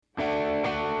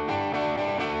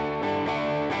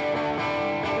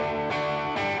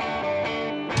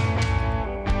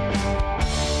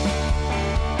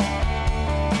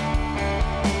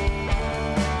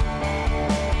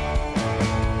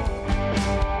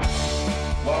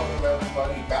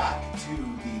to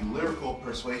the Lyrical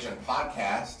Persuasion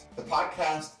podcast, the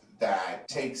podcast that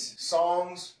takes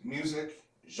songs, music,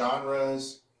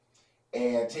 genres,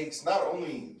 and takes not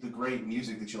only the great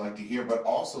music that you like to hear, but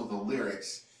also the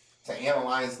lyrics to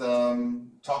analyze them,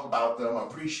 talk about them,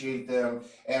 appreciate them,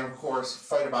 and of course,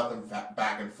 fight about them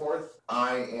back and forth.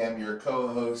 I am your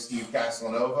co-host, Steve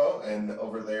Casalinuovo, and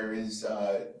over there is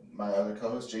my other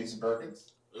co-host, Jason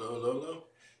Perkins. Hello.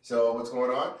 So what's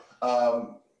going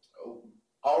on?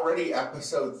 Already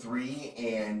episode 3,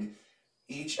 and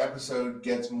each episode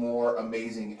gets more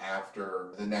amazing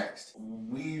after the next.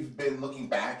 We've been looking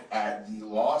back at the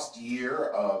lost year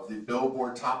of the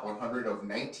Billboard Top 100 of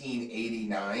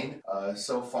 1989.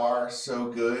 So far, so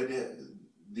good.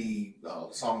 The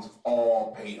songs have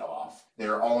all paid off.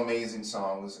 They're all amazing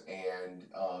songs, and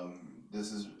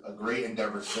this is a great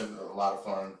endeavor. It's been a lot of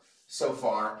fun so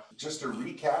far. Just a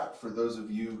recap for those of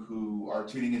you who are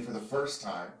tuning in for the first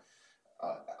time.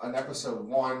 On episode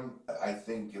 1, I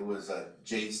think it was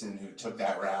Jason who took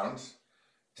that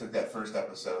first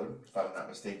episode, if I'm not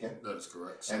mistaken. That is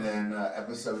correct. And then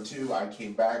episode 2, I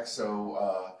came back. So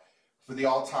for the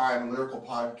all-time Lyrical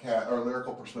podcast or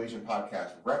Lyrical Persuasion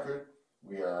podcast record,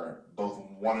 we are both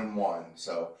 1-1.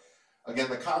 So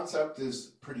again, the concept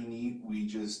is pretty neat. We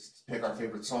just pick our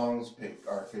favorite songs, pick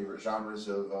our favorite genres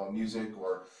of music,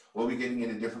 or we'll be getting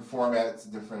into different formats,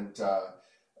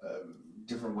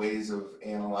 different ways of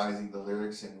analyzing the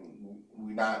lyrics, and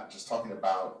we're not just talking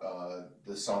about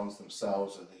the songs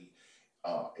themselves or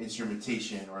the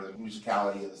instrumentation or the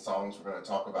musicality of the songs. We're going to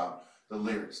talk about the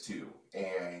lyrics too,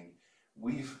 and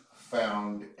we've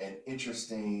found an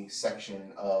interesting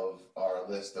section of our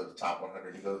list of the top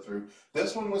 100 to go through.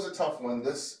 This one was a tough one.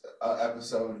 This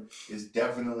episode is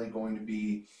definitely going to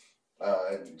be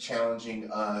challenging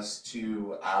us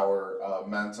to our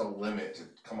mental limit to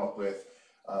come up with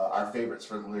our favorites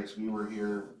for the lyrics. We were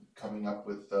here coming up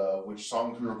with which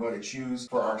songs we were going to choose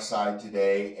for our side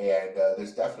today, and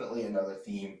there's definitely another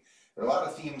theme. There are a lot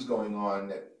of themes going on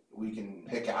that we can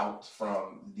pick out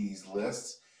from these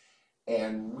lists,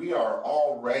 and we are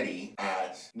already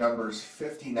at numbers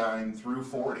 59 through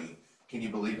 40. Can you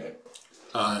believe it?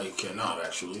 I cannot,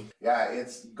 actually. Yeah,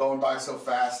 it's going by so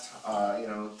fast.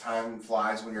 Time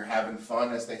flies when you're having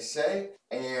fun, as they say.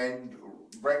 And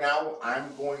right now,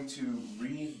 I'm going to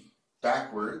read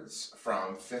backwards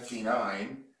from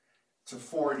 59 to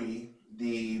 40,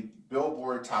 the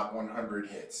Billboard Top 100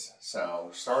 hits. So,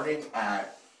 starting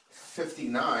at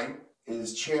 59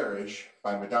 is Cherish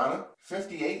by Madonna.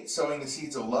 58, Sowing the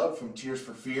Seeds of Love from Tears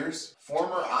for Fears.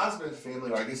 Former Osmond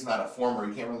family, well, I guess not a former,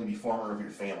 you can't really be former of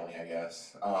your family, I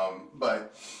guess.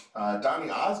 But Donny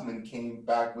Osmond came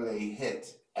back with a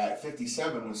hit at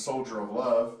 57 with Soldier of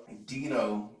Love.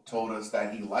 Dino told us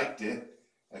that he liked it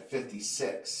at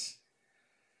 56.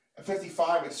 At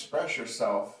 55, Express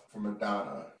Yourself from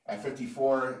Madonna. At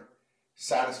 54,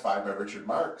 Satisfied by Richard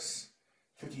Marx.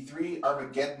 53,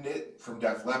 Armageddon It from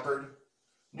Def Leppard.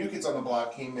 New Kids on the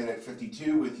Block came in at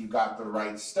 52 with You Got the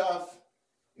Right Stuff.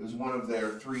 It was one of their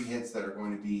 3 hits that are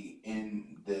going to be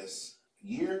in this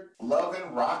year. Love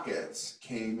and Rockets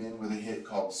came in with a hit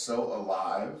called So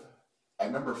Alive.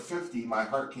 At number 50, My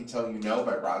Heart Can Tell You No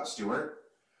by Rod Stewart.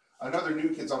 Another New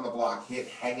Kids on the Block hit,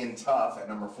 Hangin' Tough, at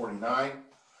number 49.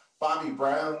 Bobby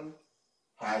Brown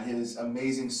had his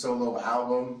amazing solo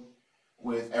album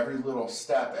with Every Little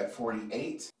Step at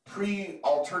 48.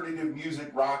 Pre-alternative music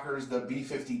rockers, the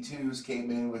B-52s, came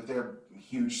in with their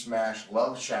huge smash,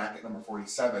 Love Shack, at number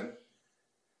 47.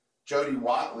 Jody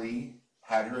Watley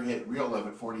had her hit Real Love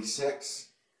at 46.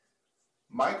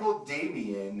 Michael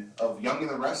Damian of Young and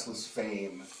the Restless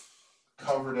fame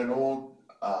covered an old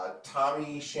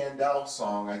Tommy Shandell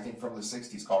song, I think from the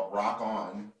 60s, called Rock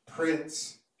On.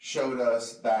 Prince showed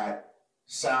us that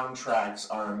soundtracks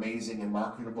are amazing and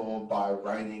marketable by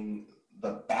writing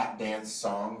the Bat Dance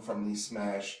song from the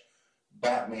smash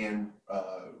Batman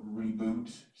reboot,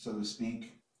 so to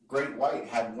speak. Great White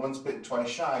had Once Bitten Twice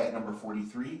Shy at number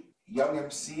 43. Young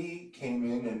MC came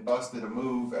in and busted a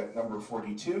move at number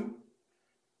 42.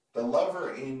 The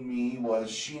Lover in Me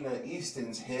was Sheena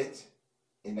Easton's hit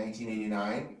in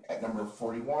 1989 at number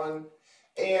 41.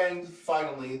 And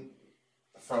finally,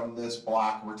 from this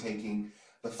block, we're taking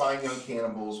the Fine Young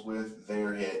Cannibals with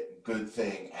their hit Good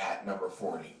Thing at number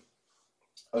 40.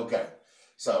 Okay,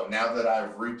 so now that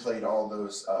I've replayed all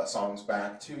those songs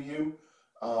back to you,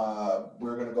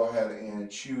 we're going to go ahead and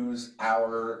choose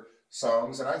our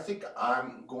songs. And I think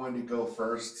I'm going to go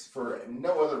first for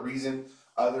no other reason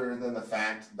other than the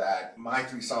fact that my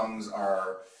 3 songs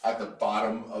are at the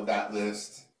bottom of that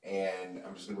list. And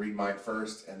I'm just going to read mine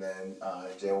first, and then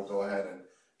Jay will go ahead and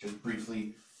just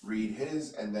briefly read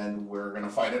his, and then we're going to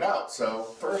fight it out. So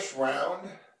first round,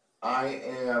 I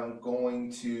am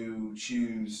going to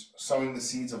choose Sowing the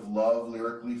Seeds of Love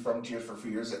lyrically from Tears for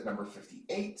Fears at number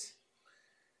 58.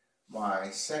 My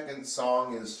second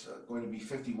song is going to be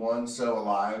 51, So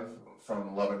Alive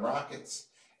from Love and Rockets.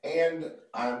 And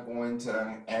I'm going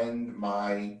to end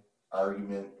my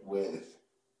argument with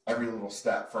Every Little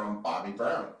Step from Bobby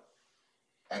Brown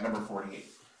at number 48.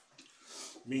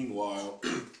 Meanwhile,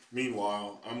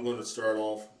 I'm going to start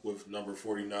off with number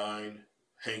 49,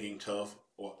 Hanging Tough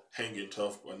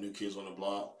by New Kids on the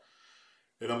Block.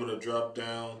 Then I'm going to drop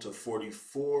down to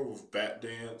 44 with Bat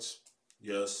Dance.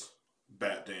 Yes,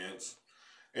 Bat Dance.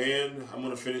 And I'm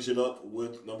going to finish it up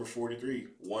with number 43,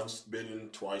 Once Bitten,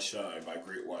 Twice Shy by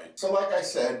Great White. So like I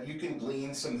said, you can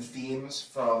glean some themes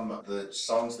from the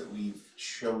songs that we've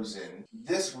chosen.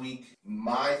 This week,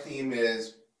 my theme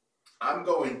is I'm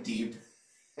going deep.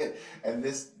 And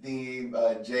this theme,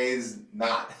 Jay's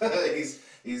not.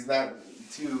 he's not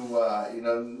too,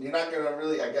 you're not going to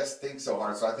really, I guess, think so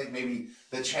hard. So I think maybe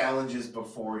the challenge is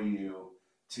before you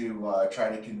to try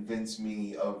to convince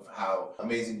me of how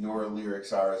amazing your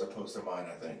lyrics are as opposed to mine,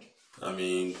 I think. I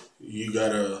mean,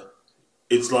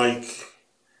 it's like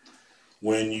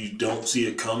when you don't see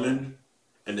it coming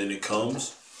and then it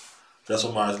comes. That's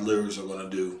what my lyrics are going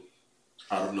to do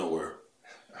out of nowhere.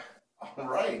 All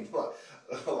right.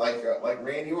 Like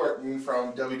Randy Orton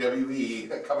from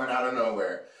WWE coming out of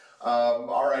nowhere.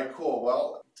 All right, cool.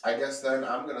 Well, I guess then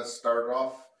I'm going to start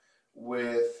off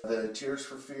with the Tears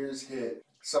for Fears hit,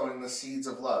 Sowing the Seeds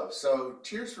of Love. So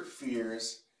Tears for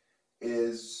Fears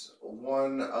is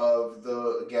one of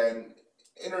the, again,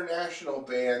 international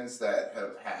bands that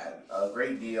have had a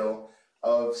great deal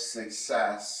of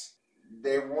success.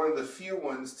 They're one of the few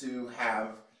ones to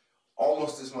have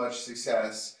almost as much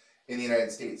success in the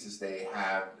United States as they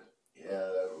have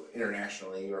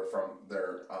internationally or from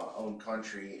their own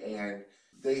country. And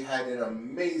they had an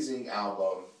amazing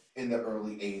album in the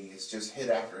early 80s, just hit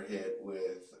after hit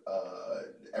with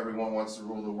Everyone Wants to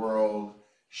Rule the World,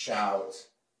 Shout,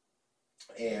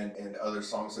 and other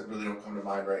songs that really don't come to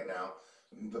mind right now.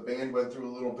 The band went through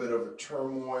a little bit of a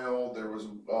turmoil. There was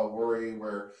worry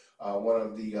where one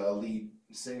of the lead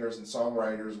singers and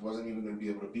songwriters wasn't even going to be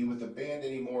able to be with the band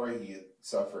anymore. He had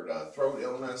suffered a throat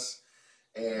illness,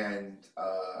 and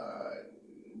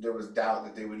there was doubt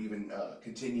that they would even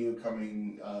continue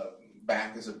coming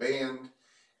back as a band.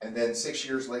 And then 6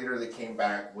 years later, they came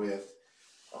back with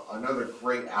another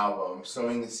great album,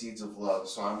 Sowing the Seeds of Love.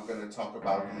 So I'm going to talk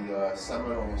about the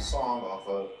seminal song off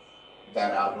of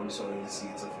that album, Sowing the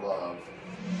Seeds of Love.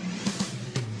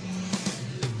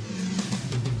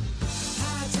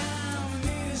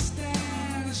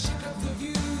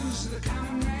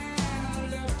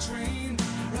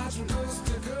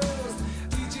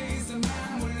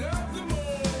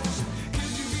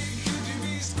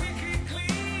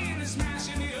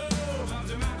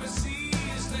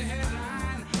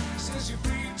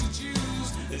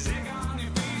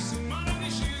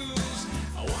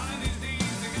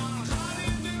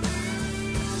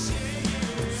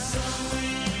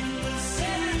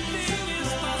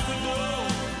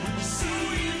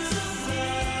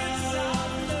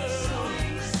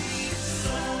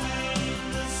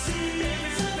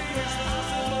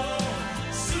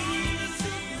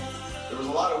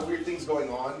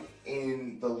 Going on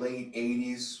in the late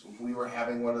 80s. We were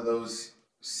having one of those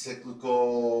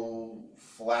cyclical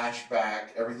flashback,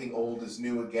 everything old is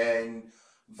new again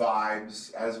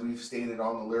vibes. As we've stated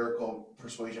on the Lyrical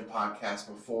Persuasion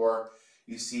podcast before,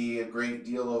 you see a great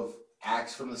deal of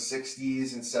acts from the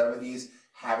 60s and 70s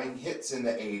having hits in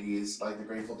the 80s, like the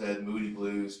Grateful Dead, Moody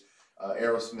Blues,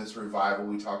 Aerosmith's Revival,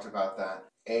 we talked about that.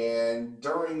 And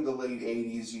during the late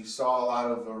 80s, you saw a lot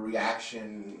of a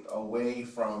reaction away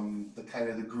from the kind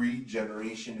of the greed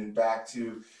generation and back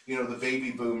to, the baby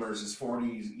boomers as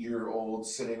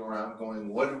 40-year-olds sitting around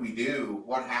going, what did we do?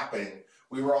 What happened?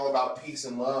 We were all about peace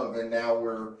and love, and now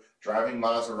we're driving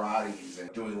Maseratis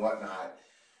and doing whatnot.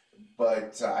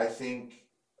 But I think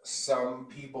some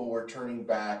people were turning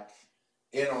back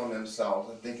in on themselves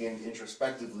and thinking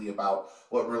introspectively about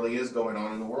what really is going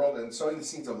on in the world. And Sowing the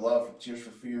Seeds of Love from Tears for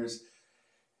Fears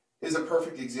is a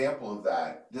perfect example of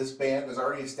that. This band has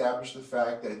already established the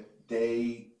fact that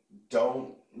they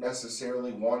don't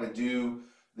necessarily want to do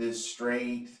this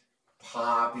straight,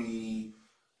 poppy,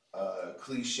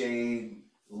 cliched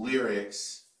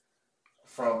lyrics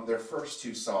from their first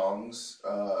two songs,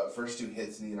 first two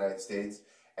hits in the United States,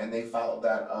 and they followed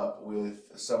that up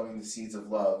with Sowing the Seeds of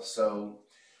Love. So,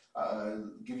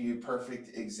 give you a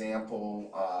perfect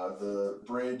example, the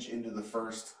bridge into the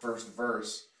first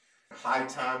verse High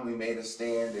time we made a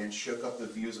stand and shook up the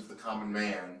views of the common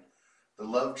man. The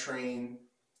love train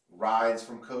rides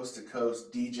from coast to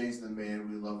coast. DJ's the man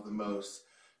we love the most.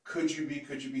 Could you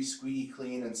be squeaky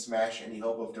clean and smash any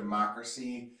hope of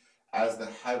democracy? As the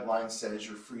headline says,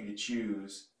 you're free to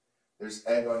choose. There's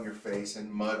egg on your face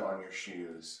and mud on your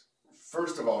shoes.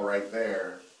 First of all, right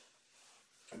there,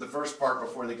 the first part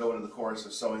before they go into the chorus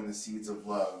of sowing the seeds of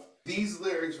love. These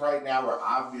lyrics right now are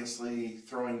obviously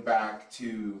throwing back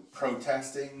to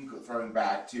protesting, throwing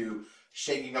back to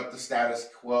shaking up the status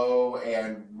quo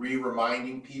and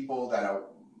reminding people that it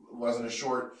wasn't a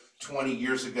short 20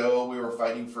 years ago we were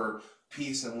fighting for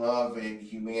peace and love and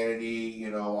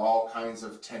humanity, all kinds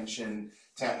of tension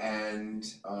to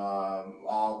end,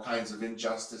 all kinds of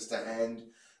injustice to end.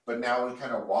 But now we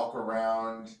kind of walk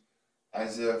around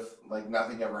as if like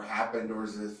nothing ever happened or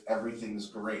as if everything's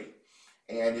great.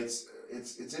 And it's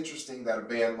interesting that a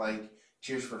band like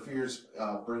Tears for Fears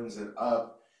brings it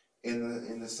up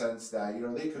in the sense that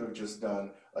they could have just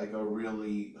done like a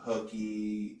really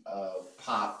hooky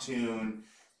pop tune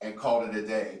and called it a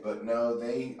day, but no,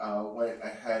 they went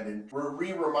ahead and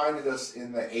reminded us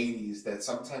in the 80s that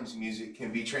sometimes music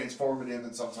can be transformative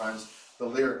and sometimes the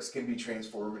lyrics can be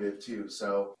transformative too.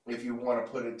 So if you want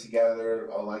to put it together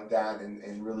like that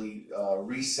and really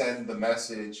resend the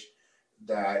message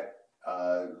that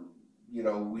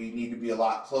we need to be a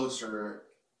lot closer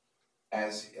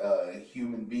as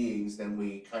human beings than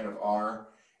we kind of are,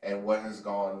 and what has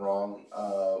gone wrong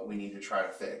we need to try to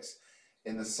fix.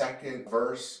 In the second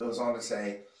verse, it goes on to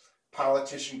say,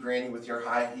 politician granny with your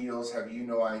high heels, have you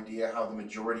no idea how the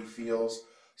majority feels?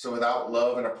 So without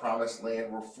love and a promised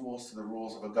land, we're fools to the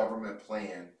rules of a government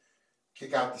plan.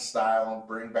 Kick out the style,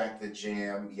 bring back the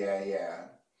jam, yeah.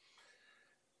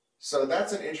 So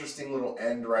that's an interesting little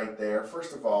end right there.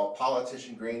 First of all,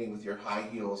 politician granny with your high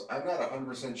heels. I'm not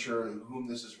 100% sure whom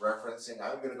this is referencing.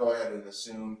 I'm going to go ahead and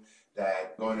assume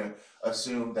that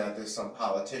there's some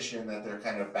politician that they're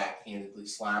kind of backhandedly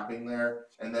slapping there.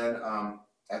 And then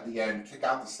at the end, kick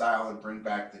out the style and bring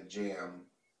back the jam.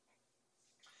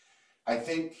 I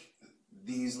think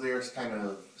these lyrics kind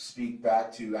of speak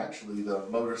back to actually the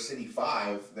Motor City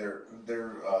 5, their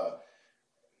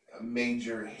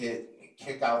major hit,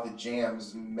 Kick Out the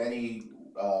Jams. Many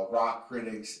rock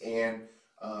critics and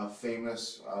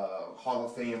famous Hall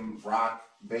of Fame rock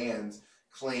bands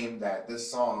claim that this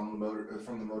song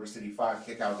from the Motor City 5,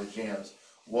 Kick Out the Jams,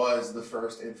 was the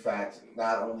first, in fact,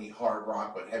 not only hard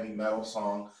rock but heavy metal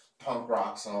song, punk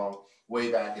rock song,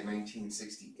 way back in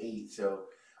 1968. So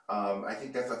I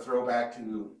think that's a throwback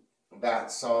to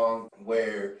that song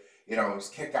where it was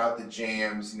kick out the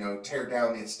jams, tear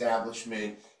down the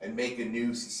establishment and make a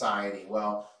new society.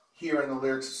 Well, here in the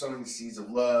lyrics of Sowing the Seeds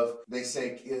of Love, they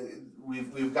say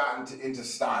we've gotten into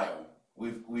style.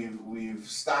 We've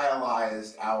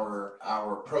stylized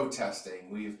our protesting.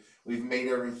 We've made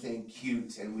everything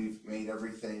cute and we've made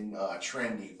everything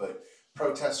trendy. But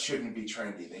protests shouldn't be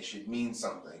trendy. They should mean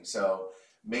something. So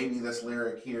maybe this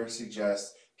lyric here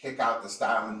suggests kick out the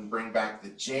style and bring back the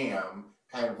jam,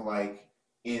 kind of like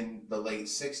in the late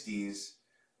 60s,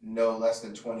 no less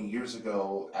than 20 years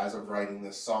ago, as of writing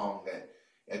this song, that,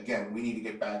 again, we need to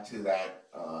get back to that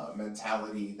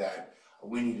mentality that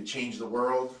we need to change the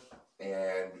world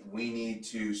and we need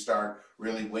to start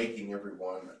really waking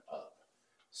everyone up.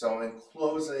 So in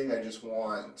closing, I just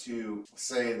want to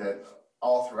say that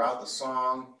all throughout the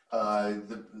song,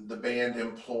 the band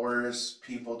implores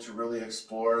people to really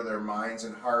explore their minds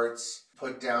and hearts,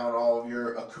 put down all of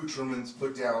your accoutrements,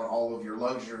 put down all of your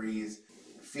luxuries,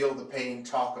 feel the pain,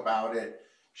 talk about it,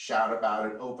 shout about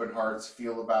it, open hearts,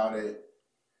 feel about it,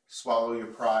 swallow your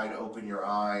pride, open your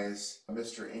eyes.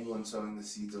 Mr. England sowing the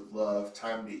seeds of love,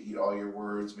 time to eat all your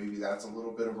words. Maybe that's a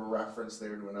little bit of a reference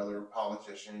there to another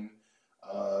politician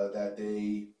that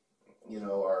they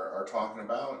are talking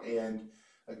about. And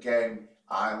again,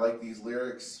 I like these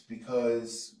lyrics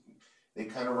because they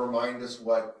kind of remind us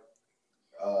what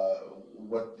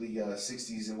the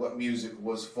 60s and what music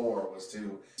was for, was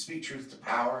to speak truth to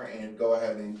power and go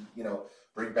ahead and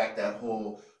bring back that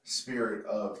whole spirit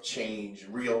of change,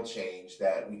 real change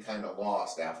that we kind of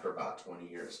lost after about 20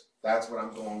 years. That's what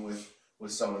I'm going with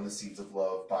Sowing the Seeds of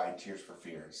Love by Tears for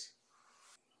Fears.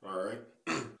 All right.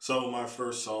 So my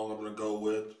first song I'm going to go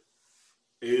with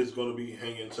is going to be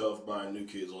Hanging Tough by New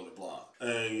Kids on the Block,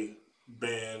 a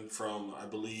band from, I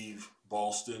believe,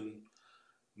 Boston,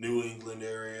 New England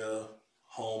area,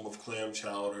 home of clam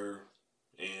chowder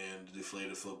and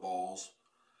deflated footballs,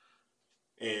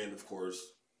 and of course,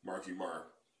 Marky Mark.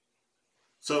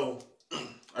 So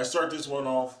I start this one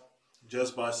off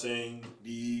just by saying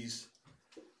these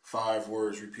 5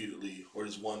 words repeatedly, or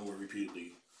this one word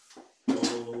repeatedly.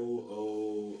 Oh,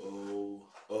 oh,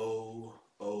 oh, oh,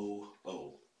 oh,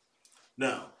 oh.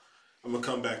 Now, I'm going to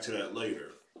come back to that later.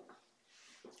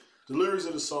 The lyrics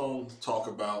of the song talk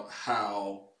about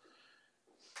how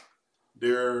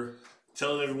they're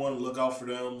telling everyone to look out for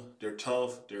them. They're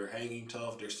tough. They're hanging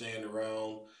tough. They're staying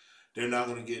around. They're not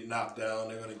going to get knocked down.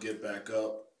 They're going to get back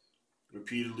up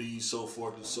repeatedly, so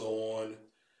forth and so on.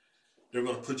 They're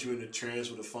going to put you in a trance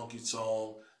with a funky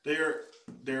song. They're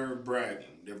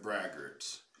bragging. They're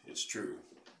braggarts. It's true.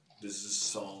 This is a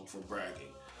song for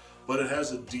bragging. But it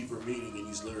has a deeper meaning in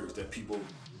these lyrics that people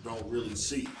don't really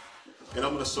see. And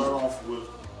I'm going to start off with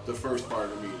the first part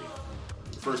of the meaning.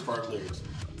 The first part of the lyrics.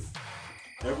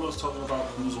 Everyone's talking about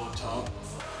who's on top.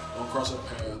 Don't cross a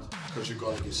path because you're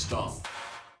going to get stomped.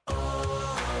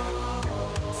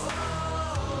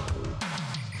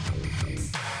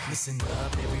 Listen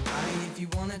up, everybody, if you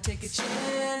want to take a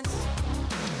chance.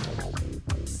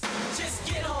 Just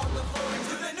get on the floor and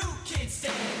do the new kids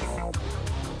dance.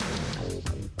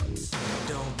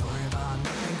 Don't worry about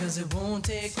nothing, cause it won't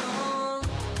take long.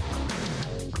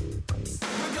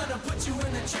 We're gonna put you in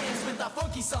a trance with a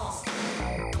funky song.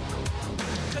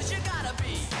 Cause you gotta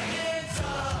be hanging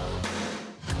tough.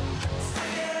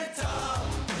 Hanging tough.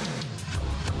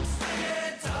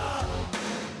 Hanging tough.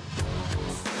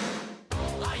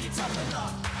 Are you tough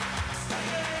enough?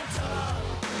 Hanging tough.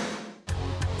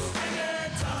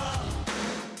 Hanging tough.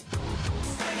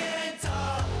 Hanging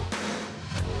tough.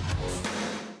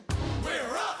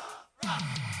 We're up.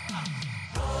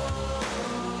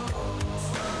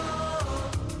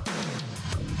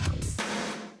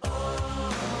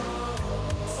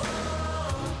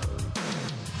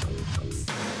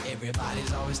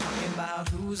 Everybody's always talking about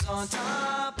who's on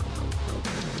top.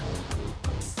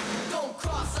 Don't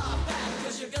cross our path,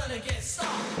 cause you're gonna get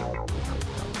stopped.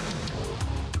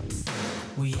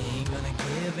 We ain't gonna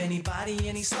give anybody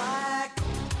any slack. And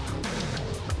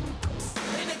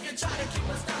if you try to keep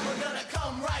us down, we're gonna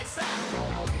come right back.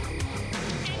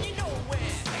 And you know we're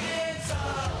hanging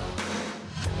tough.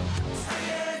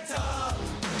 Hanging tough.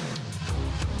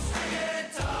 Hanging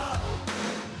tough.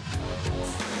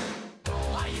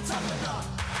 Are you tough enough?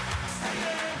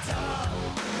 Hanging tough.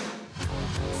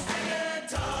 Hanging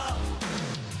tough.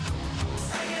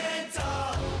 Hanging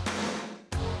tough.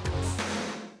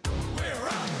 We're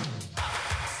up.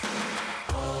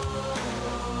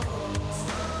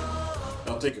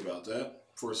 Now think about that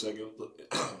for a second.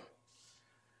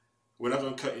 We're not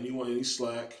going to cut anyone any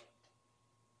slack.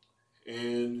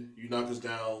 And you knock us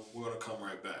down, we're going to come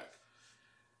right back.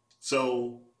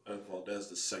 So, well, that's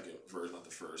the second verse, not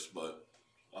the first, but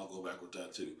I'll go back with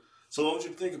that too. So I want you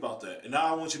to think about that. And now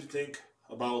I want you to think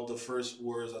about the first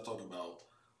words I talked about.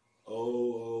 Oh,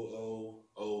 oh, oh,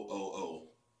 oh, oh, oh.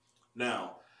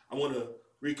 Now, I want to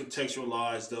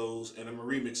recontextualize those, and I'm going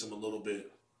to remix them a little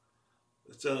bit.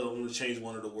 Instead of, I'm going to change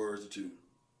one of the words to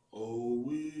oh,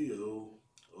 we, oh,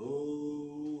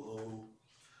 oh, oh.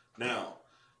 Now,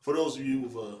 for those of you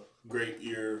with a great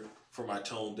ear for my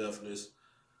tone deafness,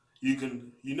 you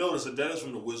notice that is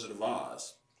from The Wizard of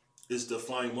Oz. It's the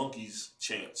Flying Monkeys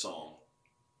chant song.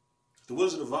 The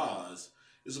Wizard of Oz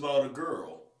is about a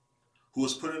girl who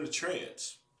was put in a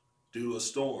trance due to a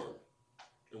storm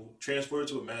and transported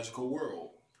to a magical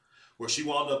world where she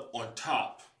wound up on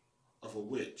top of a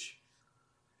witch.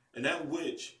 And that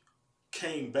witch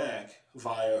came back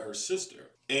via her sister.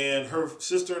 And her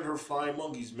sister and her flying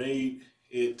monkeys made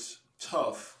it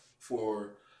tough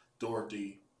for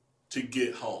Dorothy to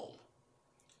get home.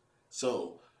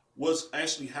 So what's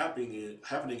actually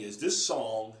happening is this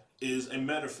song is a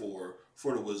metaphor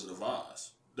for the Wizard of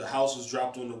Oz. The house was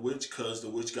dropped on the witch because the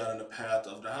witch got in the path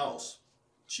of the house.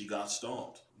 She got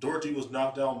stomped. Dorothy was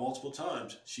knocked down multiple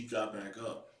times. She got back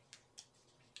up.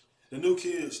 The New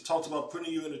Kids talked about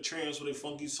putting you in a trance with a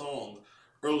funky song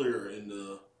earlier in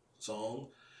the song.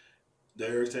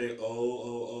 They're saying, oh,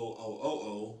 oh, oh, oh, oh,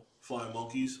 oh, flying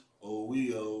monkeys, oh,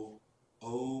 we, oh,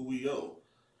 oh, we, oh.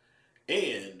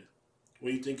 And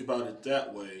when you think about it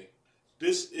that way,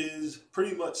 this is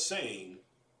pretty much saying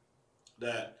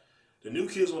that the New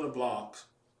Kids on the Block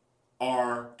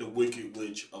are the Wicked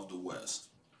Witch of the West.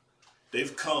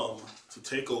 They've come to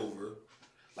take over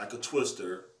like a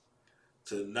twister,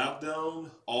 to knock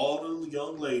down all the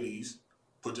young ladies,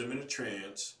 put them in a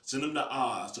trance, send them to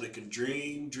Oz so they can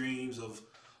dream dreams of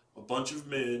a bunch of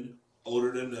men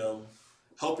older than them,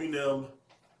 helping them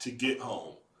to get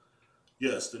home.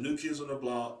 Yes, the New Kids on the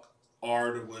Block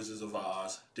are the Wizards of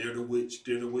Oz. They're the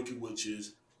Wicked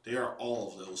Witches. They are all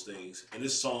of those things. And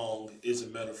this song is a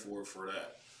metaphor for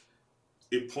that.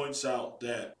 It points out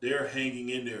that they're hanging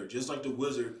in there, just like the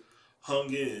wizard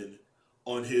hung in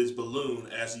on his balloon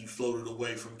as he floated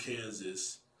away from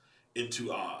Kansas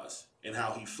into Oz, and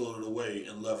how he floated away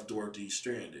and left Dorothy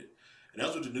stranded. And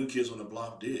that's what the New Kids on the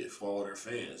Block did for all their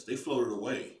fans. They floated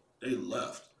away. They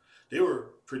left. They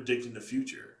were predicting the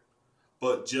future.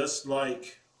 But just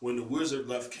like when the Wizard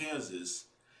left Kansas,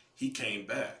 he came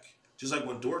back. Just like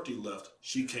when Dorothy left,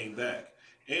 she came back.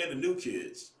 And the New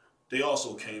Kids, they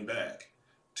also came back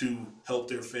to help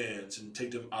their fans and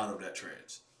take them out of that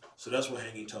trance. So that's what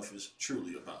Hanging Tough is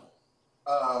truly about.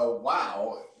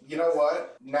 Wow. You know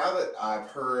what? Now that I've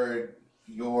heard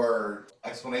your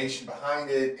explanation behind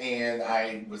it, and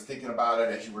I was thinking about it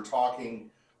as you were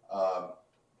talking,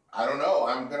 I don't know.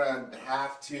 I'm going to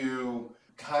have to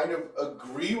kind of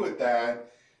agree with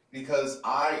that, because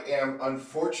I am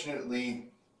unfortunately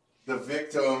the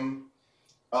victim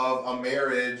of a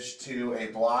marriage to a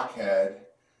blockhead.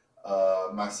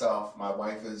 Myself, my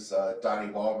wife is a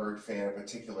Donnie Wahlberg fan in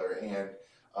particular, and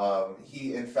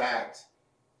he in fact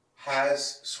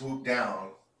has swooped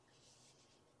down,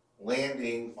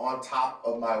 landing on top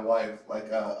of my wife like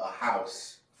a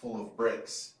house full of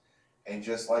bricks, and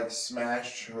just like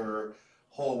smashed her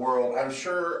whole world. I'm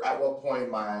sure at one point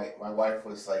my wife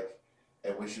was like,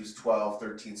 when she was 12,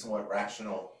 13, somewhat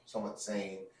rational, somewhat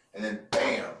sane, and then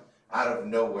bam, out of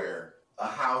nowhere, a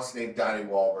house named Donnie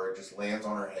Wahlberg just lands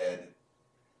on her head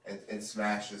and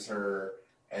smashes her,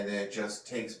 and then just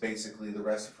takes basically the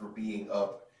rest of her being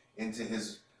up into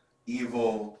his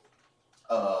evil,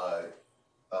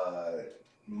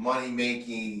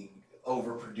 money-making,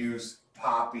 overproduced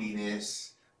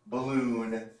poppiness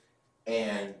balloon,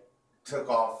 and took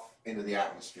off into the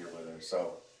atmosphere with her.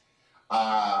 So,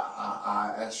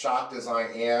 as shocked as I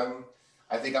am,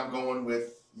 I think I'm going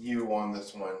with you on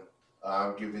this one.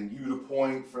 I'm giving you the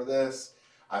point for this.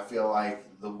 I feel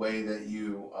like the way that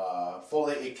you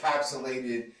fully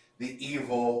encapsulated the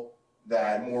evil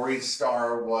that Maurice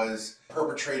Starr was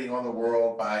perpetrating on the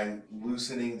world by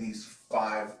loosening these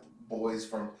 5 boys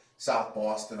from South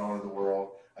Boston onto the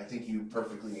world, I think you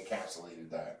perfectly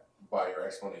encapsulated that by your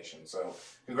explanation. So,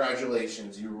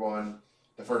 congratulations, you won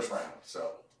the first round.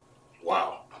 So,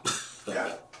 wow.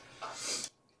 Yeah.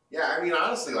 Yeah, I mean,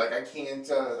 honestly, like, I can't,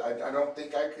 I don't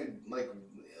think I could, like,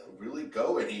 really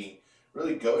go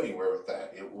anywhere with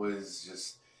that. It was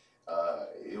just,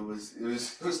 it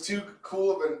was too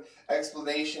cool of an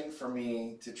explanation for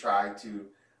me to try to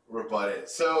rebut it.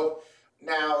 So,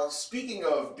 now, speaking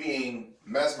of being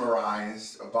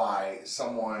mesmerized by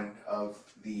someone of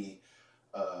the,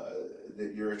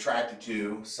 that you're attracted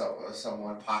to,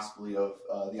 someone possibly of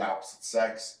the opposite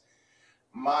sex,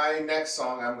 my next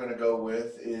song I'm going to go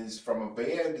with is from a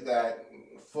band that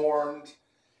formed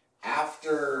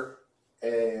after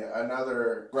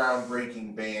another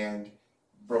groundbreaking band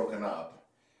broken up.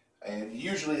 And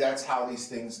usually that's how these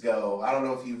things go. I don't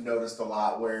know if you've noticed a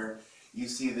lot where you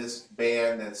see this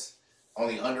band that's on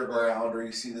the underground, or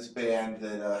you see this band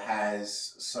that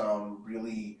has some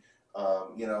really,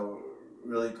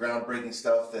 really groundbreaking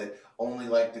stuff that only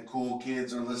like the cool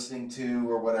kids are listening to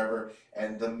or whatever,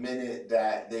 and the minute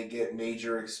that they get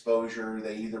major exposure,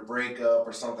 they either break up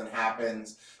or something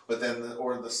happens, but then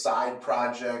the side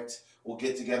project will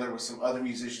get together with some other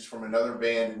musicians from another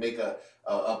band and make a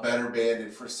better band,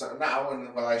 and for some,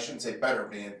 well, I shouldn't say better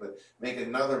band, but make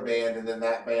another band, and then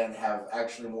that band have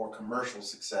actually more commercial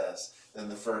success than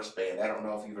the first band. I don't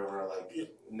know if you've ever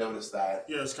noticed that.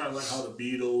 Yeah, it's kind of like how the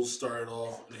Beatles started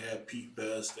off. They had Pete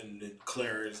Best and then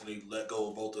Clarence, and they let go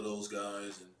of both of those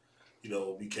guys, and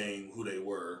became who they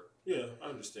were. Yeah, I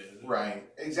understand. Right,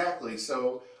 exactly.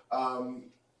 So,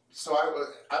 so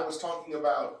I was talking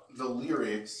about the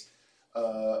lyrics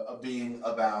being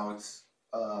about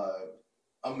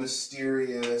a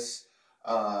mysterious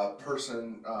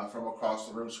person from across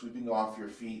the room sweeping off your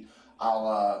feet, a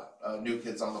la New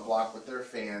Kids on the Block with their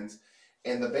fans.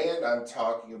 And the band I'm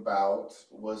talking about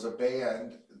was a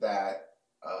band that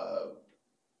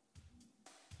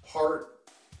part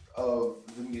of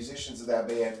the musicians of that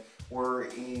band were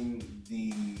in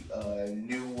the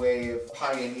new wave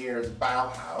pioneers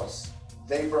Bauhaus.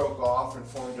 They broke off and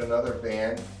formed another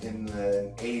band in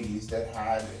the 80s that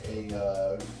had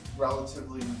a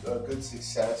relatively good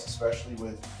success, especially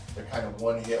with their kind of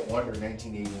one-hit wonder in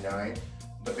 1989.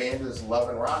 The band is Love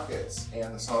and Rockets,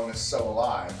 and the song is So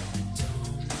Alive.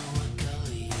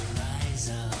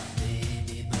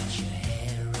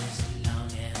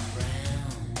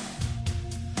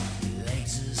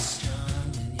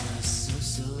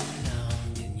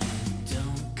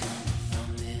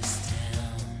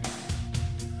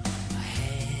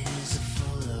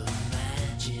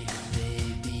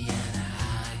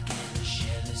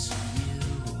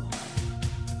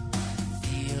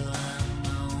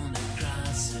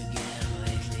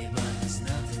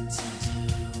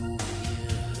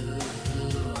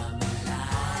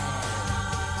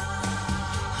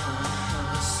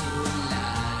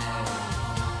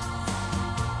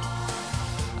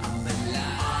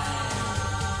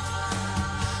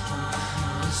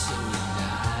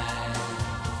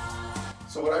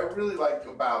 So what I really like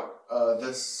about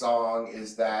this song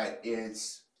is that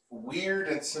it's weird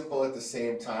and simple at the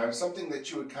same time, something that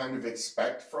you would kind of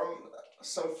expect from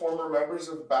some former members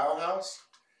of Bauhaus.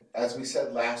 As we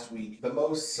said last week, the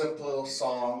most simple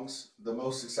songs, the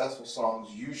most successful songs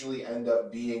usually end up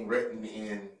being written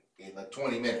in like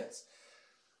 20 minutes.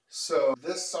 So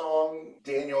this song,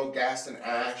 Daniel Gaston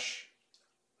Ash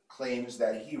claims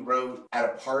that he wrote at a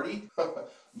party.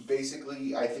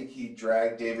 Basically, I think he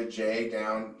dragged David J.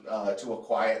 down to a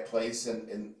quiet place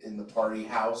in the party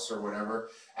house or whatever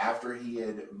after he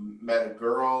had met a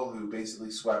girl who basically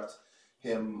swept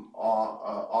him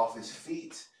off his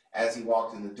feet as he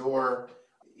walked in the door.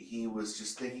 He was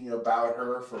just thinking about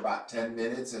her for about 10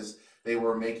 minutes as they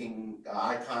were making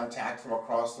eye contact from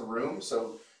across the room.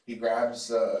 So he grabs,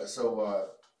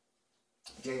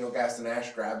 Daniel Gaston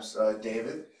Ash grabs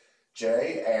David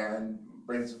J. and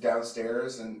brings him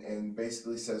downstairs and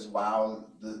basically says, wow,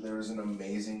 there's an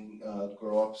amazing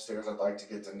girl upstairs I'd like to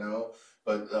get to know.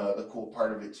 But the cool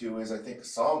part of it too is I think a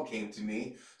song came to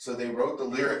me. So they wrote the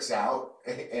lyrics out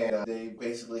and they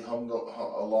basically hummed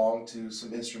along to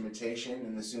some instrumentation.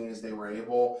 And as soon as they were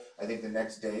able, I think the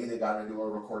next day they got into a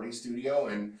recording studio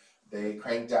and they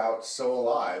cranked out So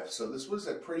Alive. So this was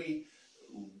a pretty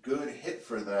good hit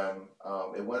for them.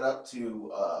 It went up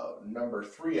to number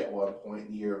 3 at one point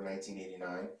in the year of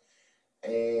 1989.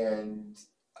 And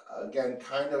again,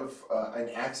 kind of an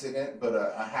accident, but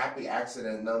a happy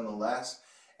accident nonetheless.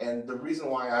 And the reason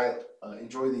why I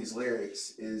enjoy these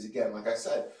lyrics is, again, like I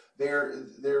said,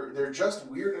 they're just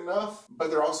weird enough, but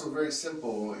they're also very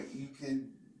simple. You could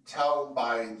tell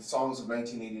by the songs of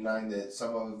 1989 that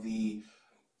some of the,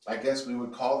 I guess we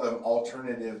would call them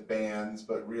alternative bands,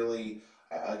 but really,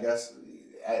 I guess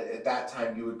at that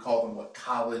time you would call them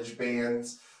college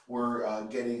bands, were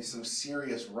getting some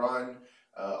serious run.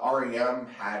 REM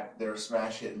had their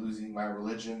smash hit Losing My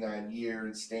Religion that year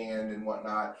and Stand and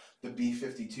whatnot. The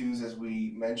B-52s, as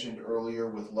we mentioned earlier,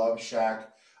 with Love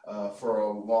Shack, for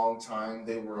a long time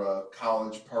they were a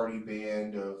college party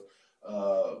band of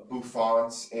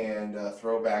bouffants and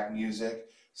throwback music.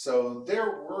 So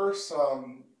there were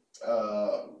some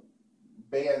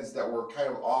bands that were kind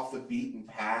of off the beaten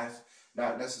path,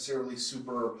 not necessarily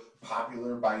super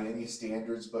popular by any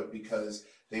standards, but because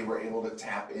they were able to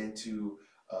tap into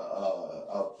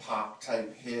a pop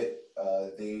type hit,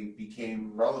 they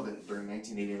became relevant during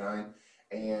 1989,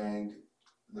 and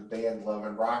the band Love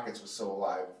and Rockets with So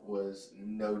Alive was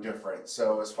no different.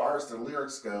 So as far as the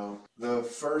lyrics go, the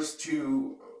first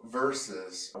 2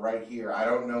 verses right here, I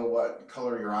don't know what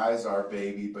color your eyes are,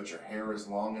 baby, but your hair is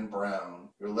long and brown.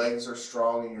 Your legs are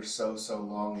strong and you're so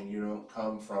long and you don't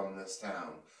come from this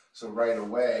town. So right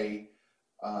away,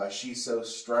 she's so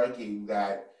striking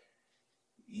that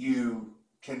you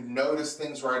can notice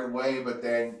things right away, but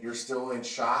then you're still in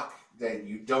shock that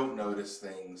you don't notice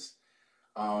things.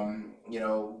 You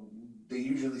know, they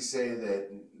usually say that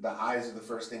the eyes are the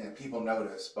first thing that people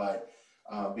notice, but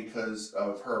because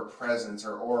of her presence,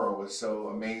 her aura was so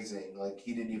amazing. Like,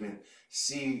 he didn't even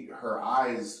see her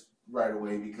eyes right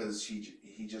away because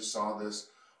he just saw this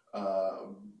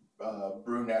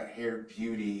brunette-haired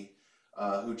beauty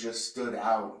who just stood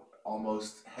out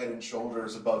almost head and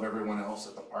shoulders above everyone else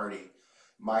at the party.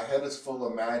 My head is full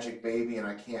of magic, baby, and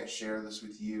I can't share this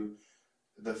with you.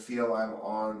 The feel I'm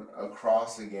on a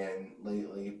cross again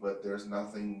lately, but there's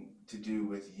nothing to do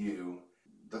with you.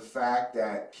 The fact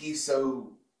that he's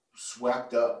so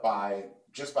swept up by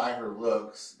her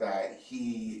looks that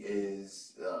he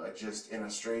is just in a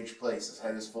strange place. His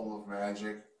head is full of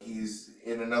magic. He's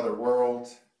in another world.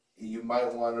 You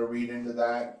might want to read into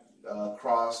that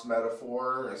cross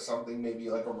metaphor as something maybe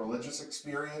like a religious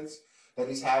experience that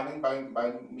he's having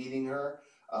by meeting her.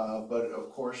 But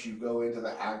of course you go into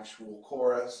the actual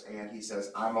chorus and he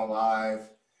says, I'm alive,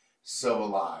 so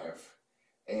alive.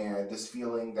 And this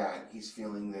feeling that he's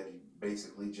feeling that he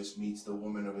basically just meets the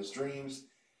woman of his dreams,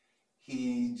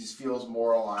 he just feels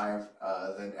more alive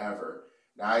than ever.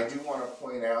 Now, I do want to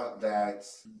point out that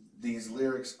these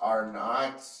lyrics are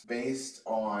not based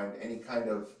on any kind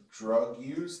of drug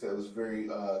use. That was very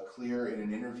clear in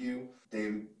an interview.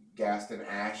 David Gaston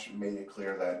Ash made it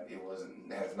clear that it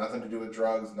has nothing to do with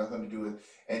drugs, nothing to do with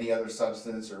any other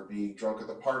substance or being drunk at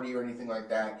the party or anything like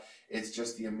that. It's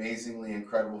just the amazingly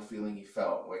incredible feeling he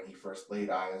felt when he first laid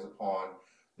eyes upon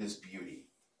this beauty.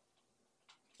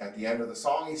 At the end of the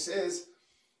song, he says,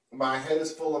 my head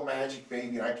is full of magic,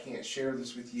 baby, and I can't share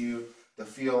this with you. The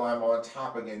feel I'm on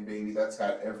top again, baby, that's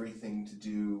got everything to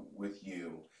do with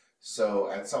you. So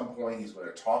at some point, he's going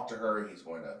to talk to her. He's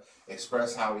going to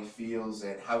express how he feels,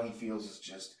 and how he feels is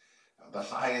just the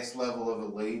highest level of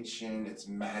elation. It's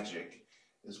magic.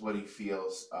 is what he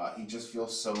feels. He just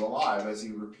feels so alive as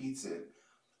he repeats it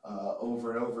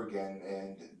over and over again,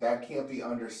 and that can't be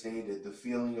understated. The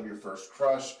feeling of your first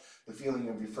crush, the feeling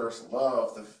of your first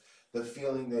love, the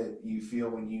feeling that you feel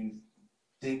when you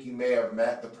think you may have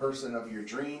met the person of your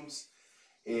dreams.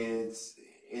 And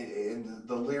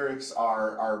the lyrics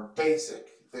are basic.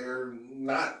 They're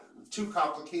not too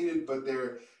complicated, but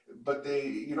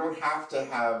you don't have to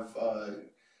have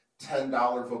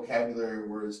 $10 vocabulary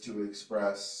words to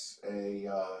express a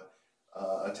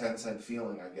 10-cent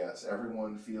feeling, I guess.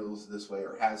 Everyone feels this way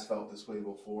or has felt this way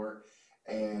before,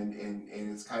 and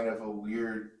it's kind of a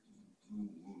weird,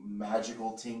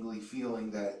 magical, tingly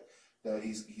feeling that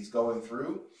he's going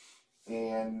through,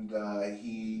 and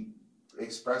he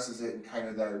expresses it in kind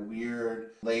of that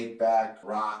weird, laid-back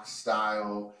rock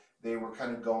style. They were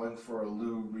kind of going for a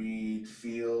Lou Reed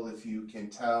feel, if you can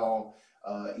tell.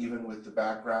 Even with the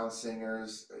background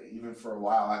singers, even for a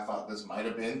while I thought this might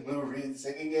have been Lou Reed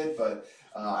singing it, but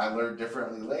I learned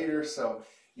differently later. So,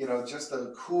 just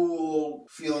a cool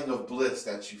feeling of bliss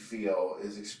that you feel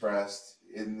is expressed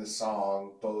in the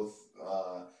song, both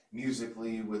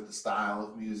musically with the style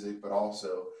of music, but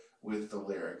also with the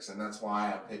lyrics. And that's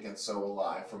why I'm picking So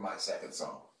Alive for my second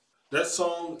song. That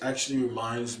song actually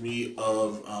reminds me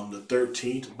of The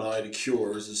 13th by The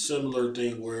Cure. It's a similar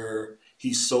thing where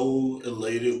he's so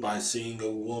elated by seeing a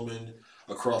woman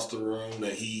across the room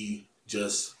that he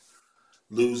just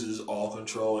loses all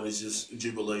control, and it's just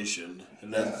jubilation.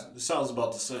 And that it sounds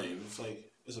about the same.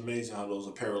 It's amazing how those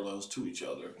are parallels to each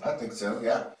other. I think so,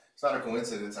 yeah. It's not a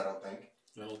coincidence, I don't think.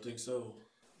 I don't think so.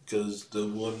 Because the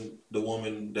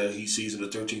woman that he sees in the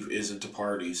 13th is into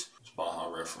parties. It's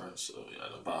Baja reference. So yeah,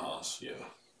 the Bajas, yeah.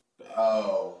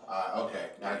 Oh,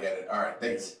 okay. I get it. All right,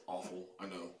 thanks. Awful, I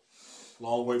know.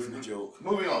 Long way from the joke.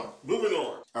 Moving on.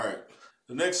 All right.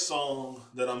 The next song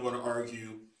that I'm going to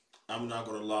argue, I'm not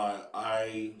going to lie,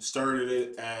 I started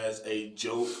it as a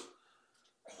joke.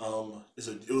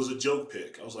 It was a joke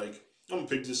pick. I was like, I'm going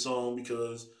to pick this song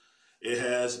because it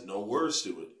has no words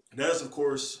to it. And that's, of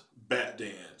course, Bat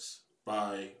Dance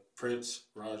by Prince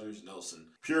Rogers Nelson.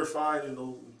 Purified in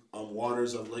the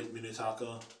waters of Lake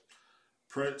Minnetonka,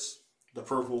 Prince, the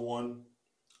purple one,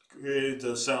 created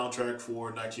the soundtrack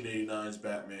for 1989's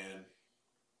Batman.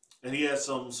 And he had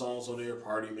some songs on there,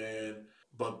 Party Man.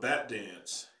 But Bat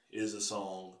Dance is a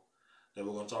song that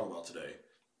we're going to talk about today.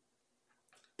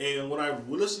 And when I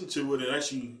listened to it and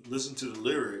actually listened to the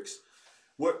lyrics,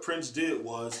 what Prince did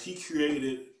was he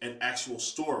created an actual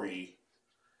story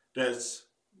that's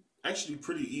actually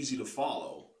pretty easy to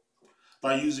follow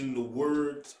by using the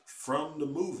words from the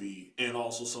movie and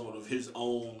also some of his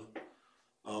own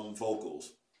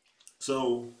vocals.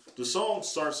 So the song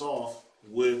starts off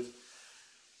with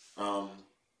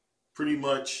pretty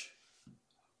much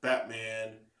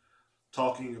Batman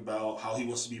talking about how he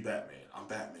wants to be Batman. I'm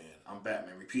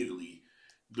Batman, repeatedly.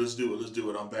 Let's do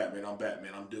it, I'm Batman,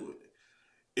 I'm doing it.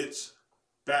 It's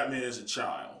Batman as a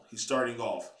child. He's starting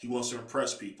off. He wants to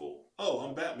impress people. Oh,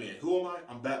 I'm Batman. Who am I?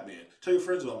 I'm Batman. Tell your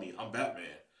friends about me. I'm Batman.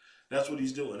 That's what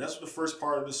he's doing. That's what the first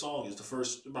part of the song is. The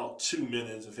first about 2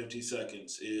 minutes and 50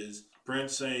 seconds is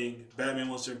Prince saying Batman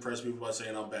wants to impress people by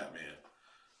saying I'm Batman.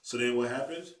 So then what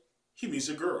happens? He meets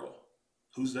a girl.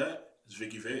 Who's that? It's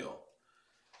Vicky Vale.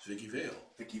 Vicky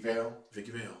Vale.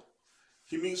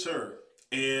 He meets her,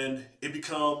 and it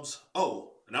becomes,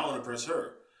 oh, and I want to impress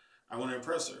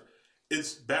her.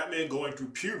 It's Batman going through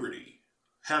puberty,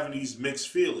 having these mixed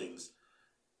feelings.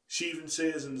 She even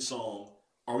says in the song,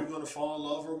 are we going to fall in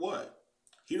love or what?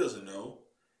 He doesn't know.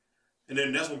 And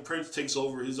then that's when Prince takes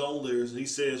over his own lyrics and he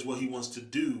says what he wants to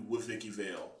do with Vicky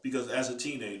Vale. Because as a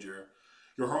teenager,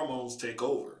 your hormones take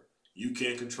over. You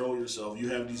can't control yourself. You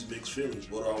have these mixed feelings.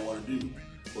 What do I want to do?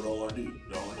 Do I want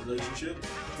a relationship?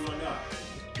 Do I not?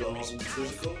 Do I want something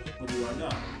physical? Or do I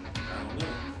not? I don't know.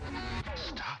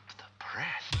 Stop the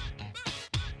press.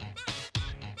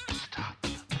 Stop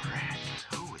the press.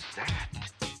 Who is that?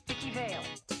 Vicky Vale.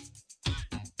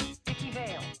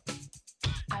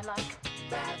 I like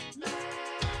Batman.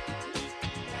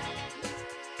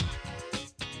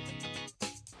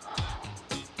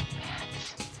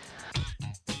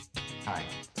 Hi.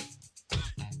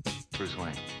 Bruce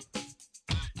Wayne.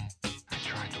 I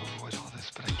tried to avoid all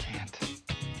this, but I can't.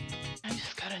 I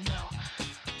just gotta know,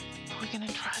 are we gonna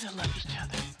try to love each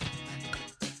other?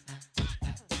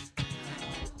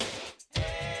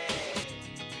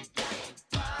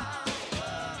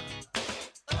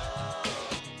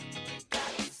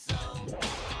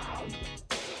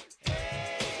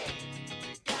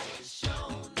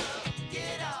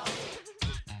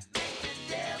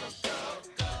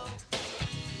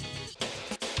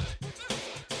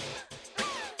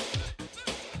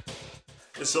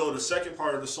 And so the second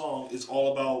part of the song is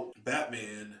all about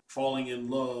Batman falling in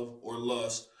love or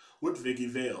lust with Vicky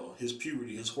Vale, his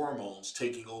puberty, his hormones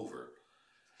taking over.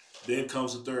 Then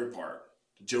comes the third part.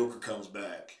 The Joker comes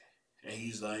back, and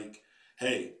he's like,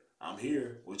 hey, I'm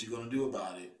here. What you gonna do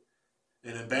about it?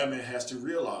 And then Batman has to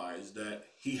realize that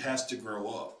he has to grow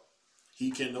up. He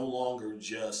can no longer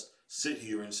just sit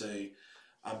here and say,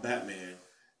 I'm Batman,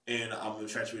 and I'm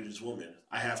infatuated with this woman.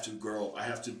 I have to grow up. I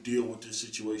have to deal with this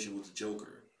situation with the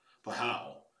Joker. But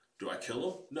how? Do I kill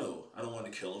him? No, I don't want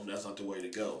to kill him. That's not the way to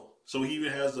go. So he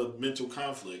even has a mental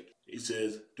conflict. He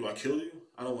says, do I kill you?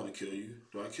 I don't want to kill you.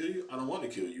 Do I kill you? I don't want to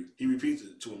kill you. He repeats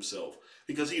it to himself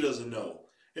because he doesn't know.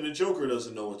 And the Joker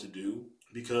doesn't know what to do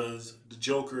because the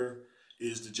Joker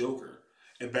is the Joker.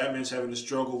 And Batman's having to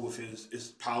struggle with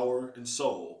his power and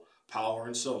soul. Power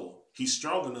and soul. He's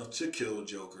strong enough to kill the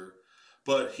Joker,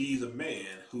 but he's a man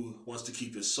who wants to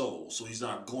keep his soul, so he's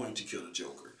not going to kill the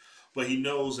Joker. But he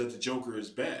knows that the Joker is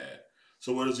bad.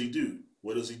 So what does he do?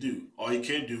 What does he do? All he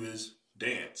can do is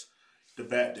dance. The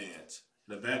Bat Dance.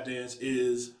 The Bat Dance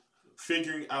is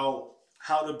figuring out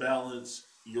how to balance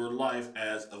your life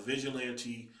as a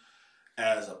vigilante,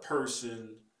 as a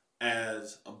person,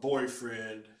 as a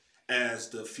boyfriend, as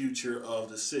the future of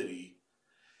the city.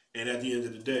 And at the end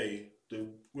of the day, the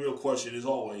real question is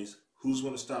always, who's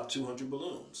going to stop 200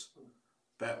 balloons?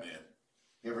 Batman.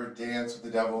 You ever dance with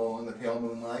the devil in the pale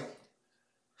moonlight?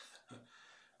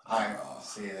 I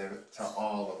say that to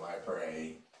all of my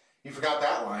prey. You forgot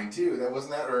that line too. That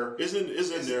wasn't that, or It's in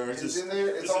there. It's in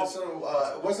there. It's also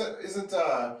isn't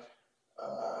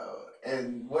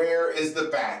and where is the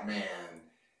Batman?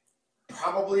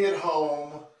 Probably at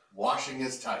home washing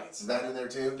his tights. Is that in there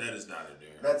too? That is not in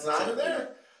there. That's not in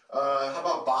there. How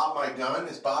about Bob My Gun?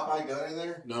 Is Bob My Gun in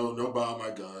there? No Bob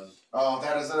My Gun. Oh,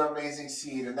 that is an amazing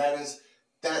scene, and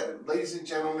that, ladies and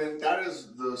gentlemen, that is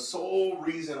the sole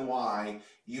reason why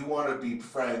you want to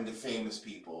befriend famous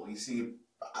people. You see,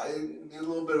 I did a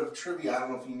little bit of trivia. I don't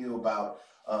know if you knew about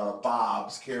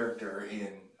Bob's character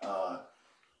in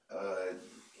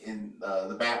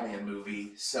the Batman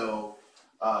movie. So,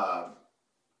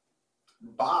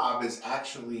 Bob is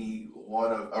actually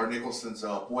one of Nicholson's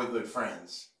boyhood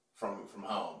friends from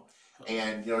home.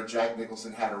 And Jack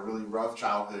Nicholson had a really rough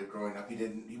childhood growing up.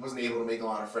 He wasn't able to make a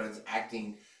lot of friends.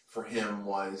 Acting for him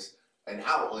was an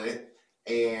outlet,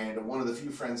 and one of the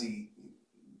few friends he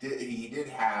did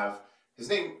have, his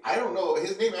name, I don't know,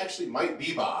 his name actually might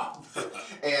be Bob.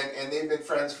 and they've been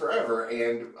friends forever.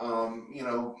 And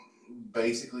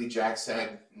basically Jack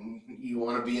said, you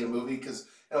want to be in a movie? Because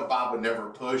Bob would never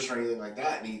push or anything like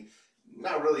that, and he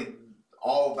not really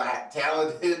all that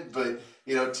talented, but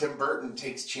Tim Burton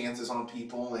takes chances on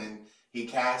people, and he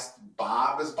cast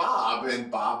Bob as Bob,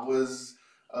 and Bob was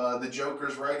the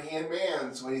Joker's right-hand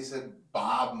man. So when he said,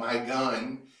 Bob, my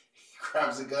gun, he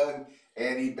grabs a gun,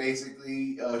 and he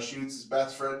basically shoots his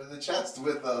best friend in the chest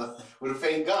with a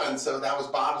fake gun. So that was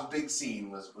Bob's big scene,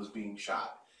 was being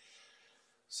shot.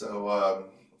 So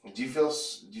do you feel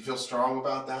strong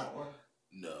about that one?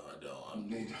 No, I don't.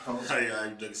 You don't? Like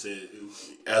I said,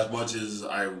 as much as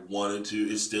I wanted to,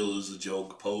 it still is a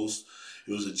joke post.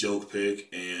 It was a joke pick,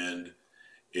 and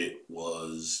it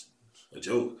was a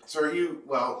joke. So are you,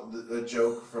 the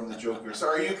joke from the Joker. So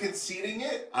are you conceding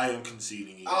it? I am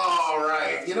conceding it. All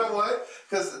right. You know what?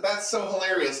 Because that's so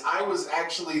hilarious. I was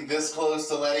actually this close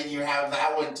to letting you have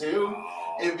that one too.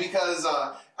 Oh. And because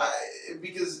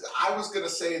I was going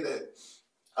to say that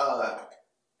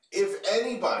if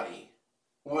anybody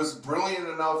was brilliant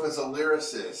enough as a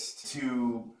lyricist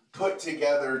to put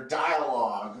together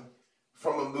dialogue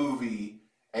from a movie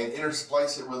and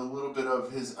intersplice it with a little bit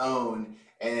of his own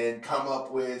and come up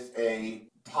with a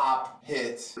pop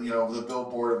hit, the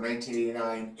Billboard of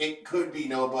 1989, it could be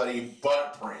nobody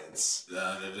but Prince.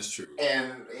 That is true.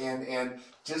 And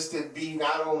just to be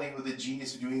not only with the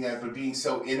genius of doing that, but being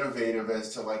so innovative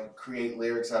as to create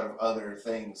lyrics out of other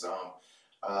things.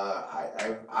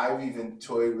 I've even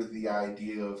toyed with the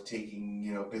idea of taking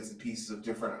bits and pieces of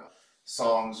different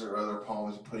songs or other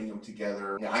poems and putting them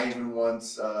together. I even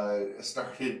once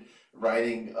started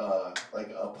writing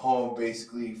a poem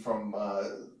basically from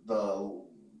the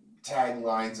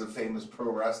taglines of famous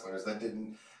pro wrestlers that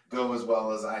didn't go as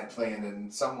well as I had planned,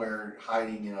 and somewhere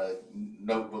hiding in a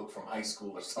notebook from high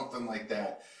school or something like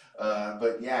that.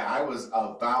 But yeah, I was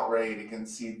about ready to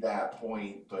concede that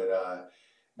point, but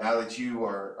now that you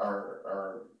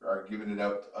are giving it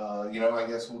up, I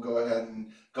guess we'll go ahead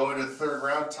and go into the third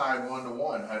round tied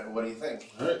 1-1. What do you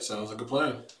think? All right, sounds like a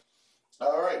plan.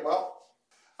 All right, well,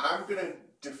 I'm going to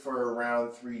defer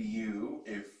round 3 to you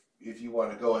if you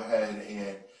want to go ahead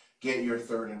and get your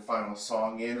third and final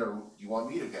song in, or you want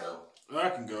me to go? I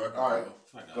can go. All right.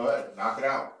 Go ahead. Knock it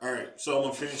out. All right. So I'm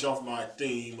going to finish off my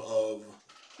theme of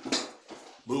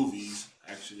movies,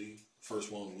 actually.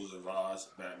 First one was Wizard of Oz.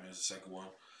 Batman's the second one.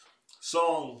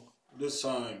 Song this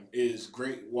time is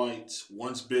Great White's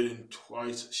Once Bitten,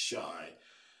 Twice Shy.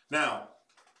 Now,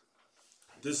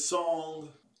 this song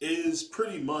is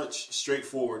pretty much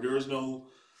straightforward. There is no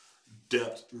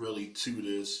depth really to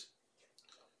this.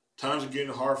 Times are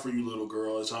getting hard for you, little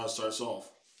girl. That's how it starts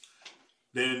off.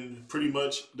 Then pretty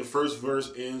much the first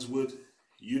verse ends with,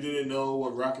 you didn't know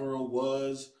what rock and roll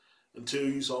was until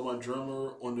you saw my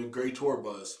drummer on the gray tour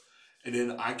bus. And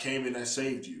then I came and I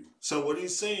saved you. So what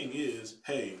he's saying is,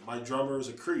 hey, my drummer is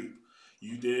a creep.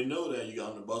 You didn't know that. You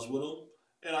got on the bus with him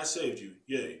and I saved you.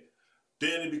 Yay.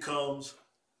 Then it becomes,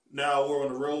 now we're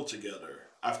on the road together.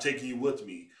 I've taken you with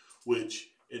me, which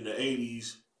in the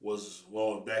 80s was,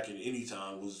 well, back in any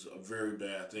time, was a very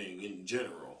bad thing in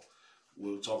general.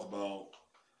 We'll talk about,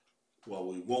 well,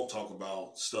 we won't talk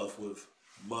about stuff with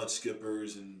mud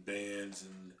skippers and bands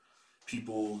and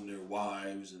people and their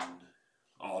wives and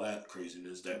all that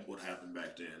craziness that would happen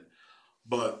back then.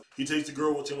 But he takes the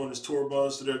girl with him on his tour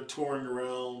bus, so they're touring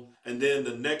around, and then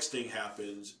the next thing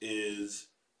happens is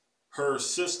her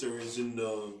sister is in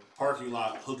the parking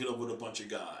lot hooking up with a bunch of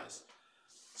guys.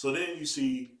 So then you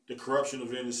see the corruption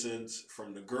of innocence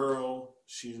from the girl.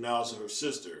 She's now to her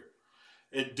sister.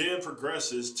 It then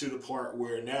progresses to the part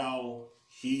where now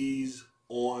he's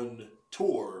on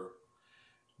tour,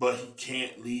 but he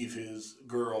can't leave his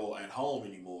girl at home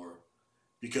anymore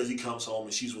because he comes home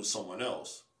and she's with someone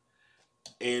else.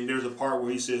 And there's a part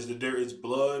where he says that there is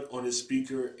blood on his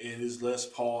speaker and his Les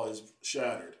Paul is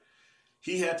shattered.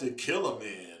 He had to kill a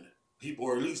man,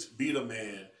 or at least beat a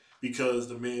man, because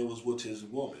the man was with his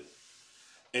woman.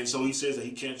 And so he says that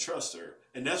he can't trust her.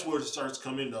 And that's where it starts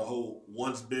coming, the whole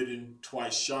once bitten,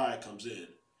 twice shy comes in.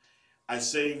 I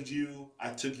saved you, I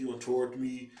took you on tour with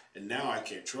me, and now I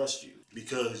can't trust you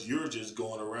because you're just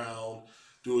going around,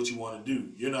 do what you want to do.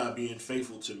 You're not being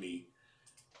faithful to me.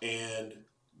 And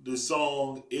the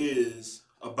song is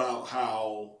about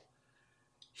how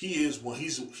he is when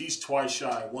he's twice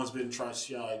shy, once bitten, twice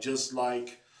shy, just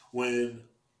like when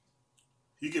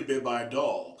you get bit by a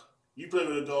dog. You play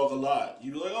with a dog a lot.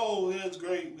 You be like, oh, yeah, it's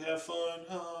great. We have fun.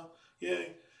 Yeah.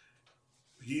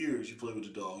 Years you play with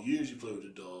the dog. Years you play with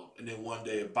the dog. And then one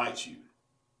day it bites you.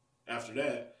 After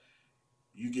that,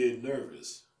 you get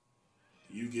nervous.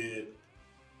 You get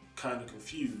kind of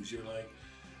confused. You're like,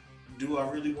 do I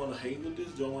really want to hang with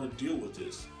this? Do I want to deal with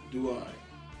this? Do I?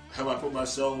 Have I put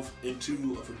myself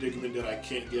into a predicament that I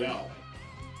can't get out?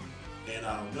 And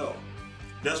I don't know.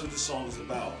 That's what this song is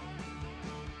about.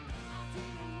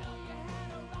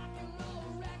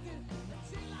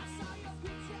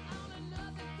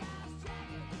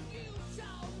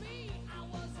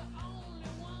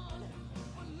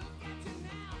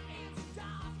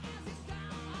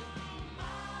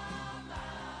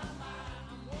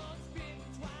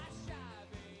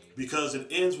 Because it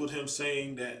ends with him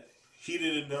saying that he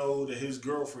didn't know that his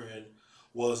girlfriend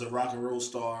was a rock and roll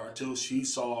star until she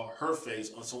saw her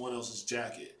face on someone else's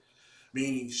jacket.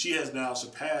 Meaning she has now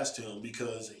surpassed him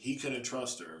because he couldn't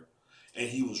trust her. And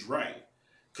he was right.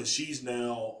 Because she's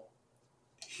now,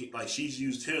 she's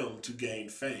used him to gain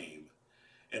fame.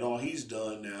 And all he's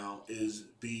done now is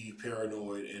be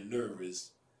paranoid and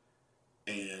nervous.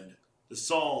 And the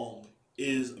song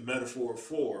is a metaphor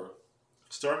for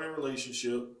starting a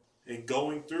relationship and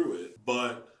going through it,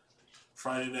 but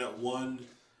finding that one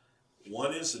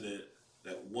incident,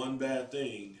 that one bad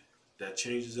thing that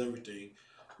changes everything,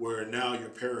 where now you're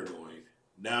paranoid.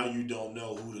 Now you don't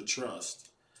know who to trust.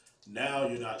 Now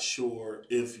you're not sure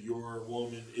if your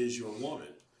woman is your woman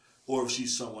or if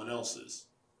she's someone else's.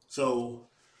 So,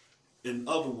 in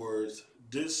other words,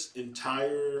 this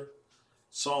entire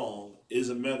song is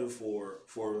a metaphor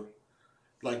for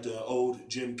like the old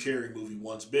Jim Carrey movie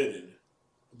Once Bitten,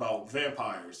 about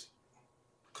vampires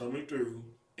coming through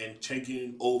and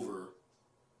taking over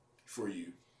for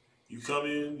you. You come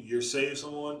in, you're saving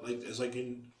someone, it's like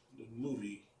in the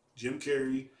movie, Jim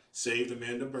Carrey saved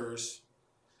Amanda Burse,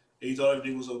 and he thought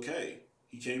everything was okay.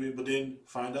 He came in, but then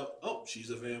find out, oh, she's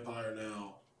a vampire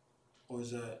now. Or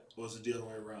is it the other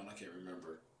way around? I can't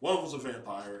remember. One was a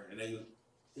vampire, and they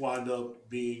wind up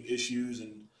being issues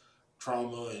and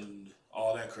trauma and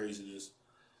all that craziness.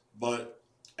 But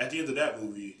at the end of that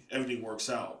movie, everything works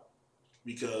out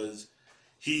because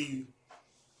he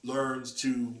learns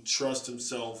to trust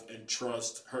himself and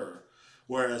trust her.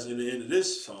 Whereas in the end of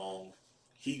this song,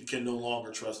 he can no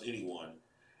longer trust anyone.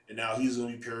 And now he's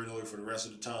going to be paranoid for the rest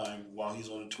of the time while he's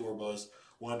on a tour bus,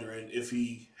 wondering if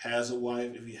he has a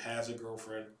wife, if he has a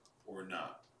girlfriend, or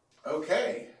not.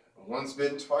 Okay. Once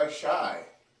bitten, twice shy.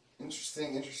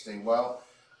 Interesting. Well,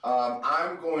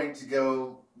 I'm going to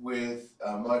go with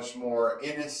a much more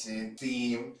innocent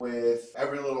theme with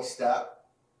Every Little Step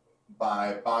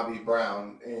by Bobby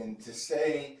Brown. And to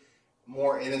say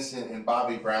more innocent and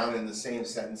Bobby Brown in the same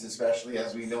sentence, especially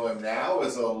as we know him now,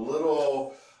 is a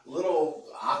little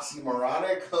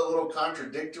oxymoronic, a little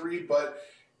contradictory, but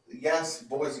yes,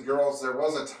 boys and girls, there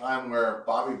was a time where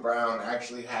Bobby Brown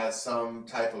actually has some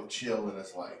type of chill in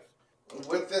his life.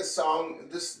 With this song,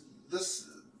 this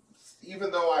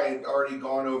even though I had already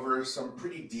gone over some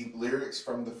pretty deep lyrics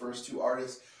from the first two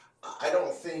artists, I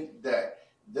don't think that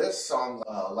this song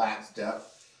lacks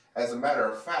depth. As a matter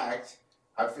of fact,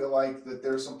 I feel like that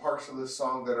there's some parts of this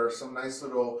song that are some nice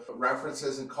little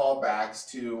references and callbacks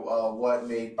to what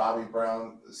made Bobby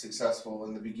Brown successful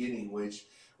in the beginning, which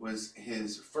was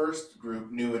his first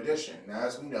group, New Edition. Now,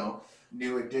 as we know,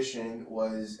 New Edition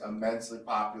was immensely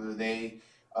popular. They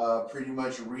pretty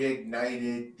much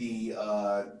reignited the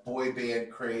boy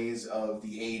band craze of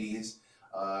the 80s.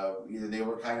 They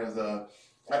were kind of the,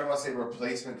 I don't want to say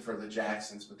replacement for the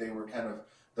Jacksons, but they were kind of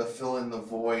the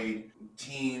fill-in-the-void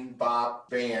teen bop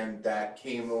band that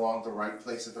came along the right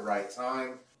place at the right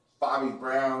time. Bobby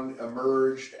Brown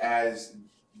emerged as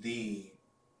the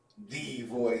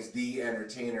voice, the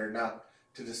entertainer, not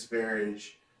to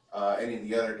disparage any of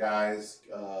the other guys,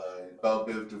 Belle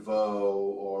Biv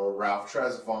DeVoe or Ralph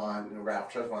Tresvant.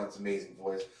 Ralph Tresvant's amazing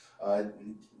voice.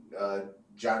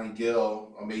 Johnny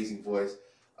Gill, amazing voice.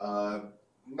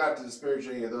 Not to disparage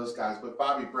any of those guys, but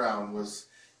Bobby Brown was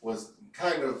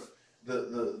kind of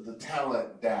the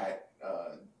talent that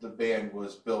the band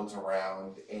was built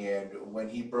around. And when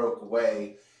he broke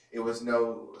away, it was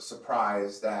no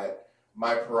surprise that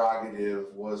My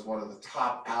Prerogative was one of the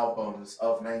top albums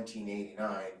of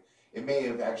 1989. It may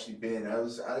have actually been, it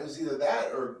was either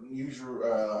that or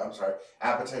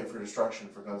Appetite for Destruction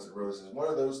for Guns N' Roses. One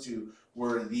of those two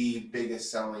were the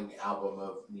biggest selling album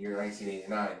of the year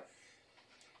 1989.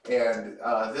 And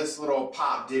this little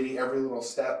pop ditty, Every Little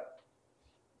Step,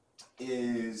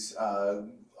 is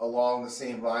along the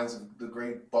same lines of the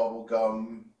great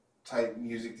bubblegum type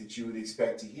music that you would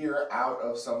expect to hear out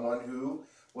of someone who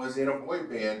was in a boy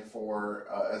band for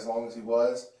as long as he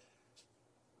was.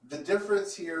 The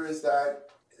difference here is that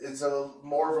it's a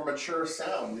more of a mature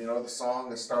sound. The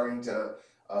song is starting to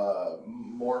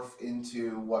morph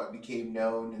into what became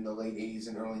known in the late 80s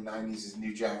and early 90s as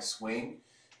New Jack Swing.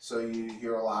 So you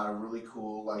hear a lot of really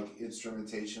cool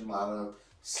instrumentation, a lot of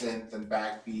synth and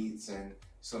backbeats, and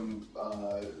some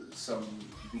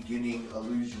beginning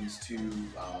allusions to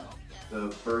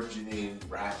the burgeoning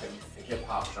rap and hip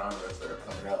hop genres that are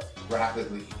coming up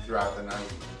rapidly throughout the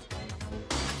 90s.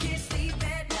 Can't sleep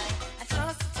at night, I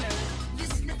toss and turn,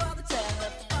 listening for the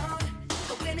telephone.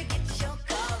 But when I get your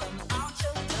call, I'm all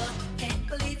choked up. Can't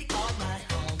believe you called my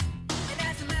home. And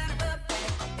as a matter of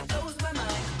fact, it blows my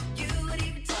mind. You would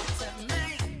even talk to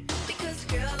me. Because a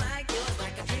girl like yours,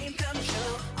 like a dream come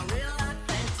true, a real life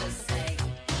fantasy.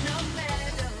 No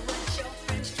matter what your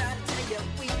friends try to tell you,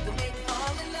 we will make you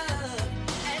fall in love.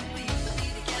 And we will be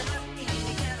together,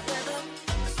 any kind of weather.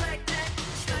 Just like that,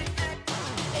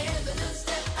 every little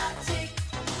step I take,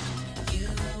 you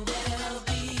will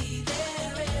be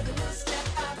there. Every little step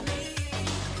I make,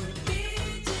 we'll be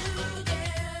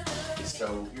together.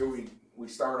 So here we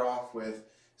start off with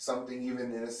something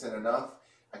even innocent enough.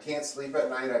 I can't sleep at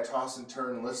night, I toss and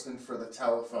turn listening for the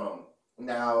telephone.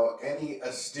 Now, any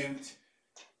astute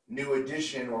New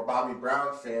Edition or Bobby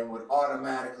Brown fan would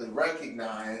automatically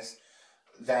recognize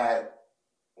that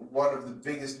one of the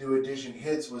biggest New Edition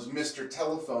hits was Mr.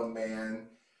 Telephone Man,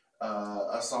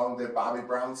 a song that Bobby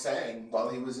Brown sang while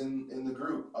he was in the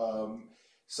group.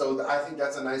 So I think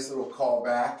that's a nice little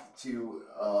callback to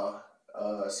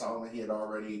a song that he had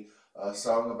already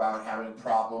sung about having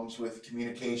problems with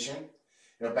communication.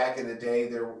 Back in the day,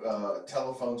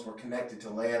 telephones were connected to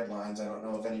landlines. I don't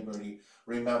know if anybody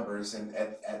remembers, and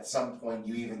at some point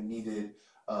you even needed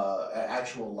an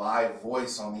actual live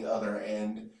voice on the other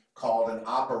end called an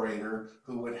operator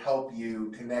who would help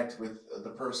you connect with the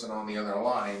person on the other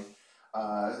line.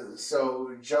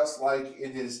 So just like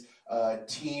in his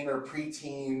teen or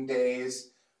preteen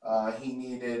days, he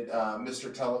needed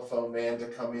Mr. Telephone Man to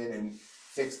come in and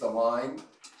fix the line.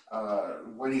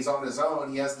 When he's on his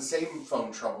own, he has the same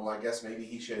phone trouble. I guess maybe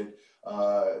he should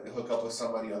hook up with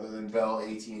somebody other than Bell,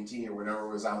 AT&T, or whatever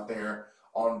was out there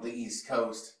on the East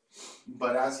Coast.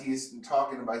 But as he's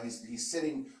talking about, he's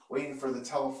sitting waiting for the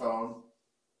telephone,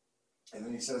 and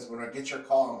then he says, "When I get your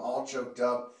call, I'm all choked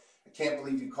up. I can't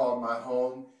believe you called my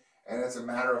home. And as a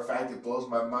matter of fact, it blows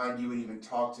my mind you would even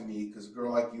talk to me, because a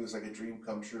girl like you is like a dream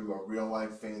come true, a real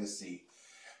life fantasy."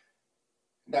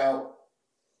 Now,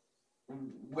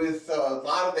 with a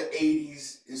lot of the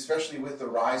 80s, especially with the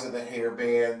rise of the hair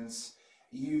bands,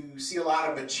 you see a lot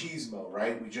of machismo,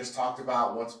 right? We just talked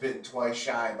about Once Bitten, Twice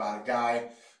Shy, about a guy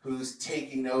who's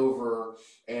taking over,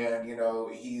 and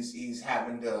he's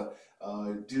having to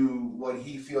do what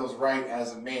he feels right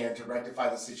as a man to rectify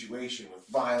the situation with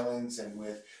violence and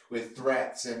with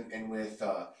threats and with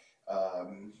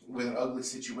an ugly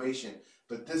situation.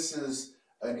 But this is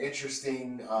an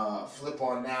interesting flip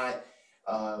on that.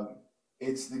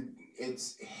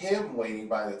 It's him waiting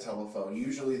by the telephone.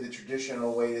 Usually the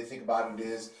traditional way to think about it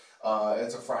is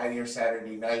it's a Friday or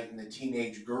Saturday night and the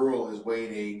teenage girl is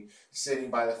waiting, sitting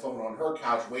by the phone on her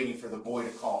couch waiting for the boy to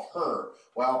call her.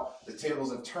 Well, the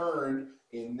tables have turned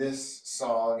in this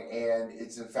song, and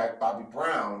it's in fact Bobby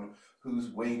Brown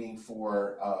who's waiting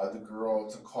for the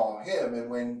girl to call him. And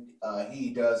when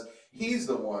he does, he's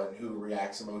the one who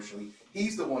reacts emotionally.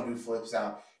 He's the one who flips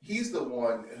out. He's the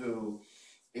one who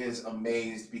is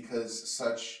amazed because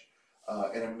such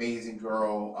an amazing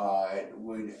girl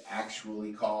would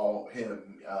actually call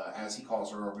him, as he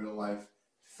calls her, a real life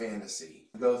fantasy.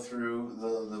 Go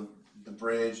through the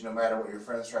bridge, no matter what your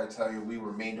friends try to tell you, we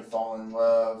were made to fall in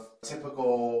love.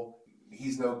 Typical,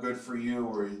 he's no good for you,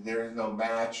 or there's no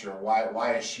match, or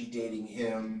why is she dating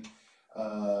him?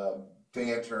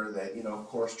 Banter that, of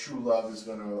course, true love is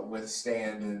going to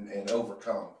withstand and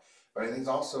overcome. But I think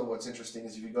also what's interesting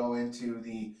is if you go into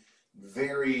the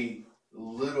very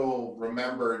little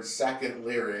remembered second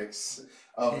lyrics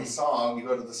of the song, you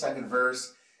go to the second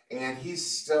verse, and he's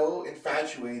so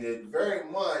infatuated, very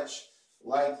much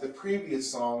like the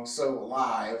previous song, So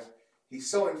Alive.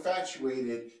 He's so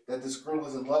infatuated that this girl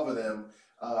is in love with him.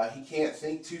 He can't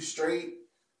think too straight.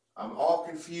 I'm all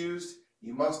confused.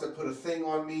 You must have put a thing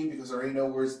on me because there ain't no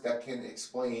words that can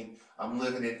explain. I'm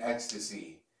living in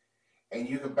ecstasy. And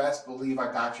you can best believe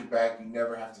I got your back. You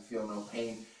never have to feel no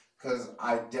pain because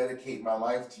I dedicate my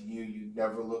life to you. You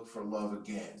never look for love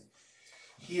again.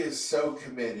 He is so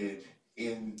committed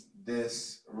in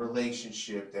this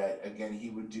relationship that, again, he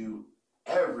would do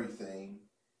everything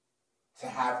to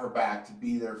have her back, to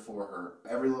be there for her.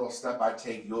 Every little step I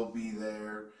take, you'll be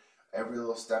there. Every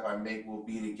little step I make, we'll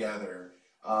be together.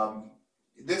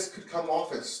 This could come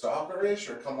off as stalkerish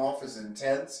or come off as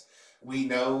intense. We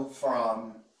know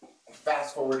from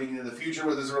fast forwarding into the future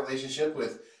with his relationship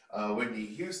with Whitney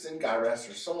Houston, God rest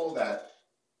her soul, that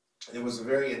it was a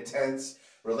very intense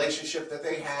relationship that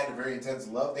they had, a very intense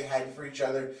love they had for each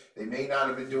other. They may not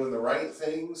have been doing the right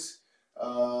things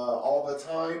all the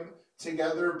time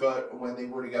together, but when they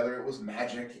were together, it was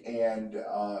magic. And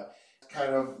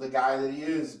kind of the guy that he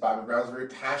is, Bobby Brown's very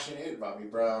passionate. Bobby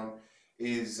Brown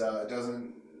is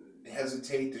doesn't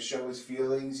hesitate to show his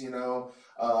feelings. He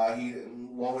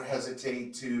won't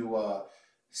hesitate to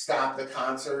stop the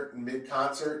concert in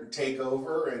mid-concert and take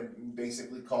over and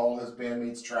basically call his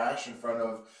bandmates trash in front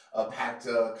of a packed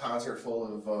concert full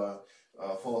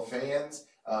of fans.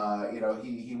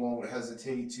 He won't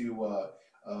hesitate to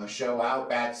show out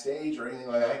backstage or anything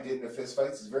like that. Get into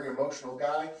fistfights. He's a very emotional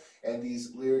guy, and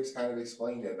these lyrics kind of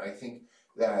explained it. And I think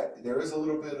that there is a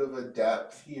little bit of a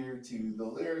depth here to the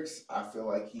lyrics. I feel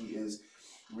like he is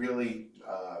really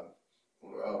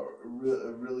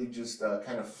just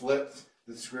kind of flipped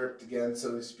the script again,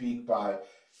 so to speak, by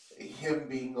him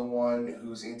being the one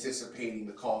who's anticipating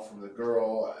the call from the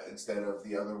girl instead of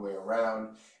the other way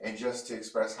around, and just to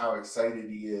express how excited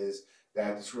he is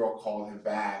that this girl called him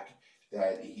back,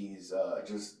 that he's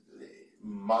just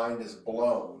mind is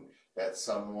blown that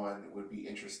someone would be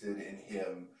interested in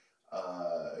him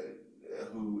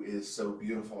who is so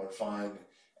beautiful and fine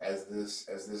as this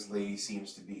lady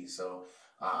seems to be. So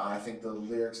I think the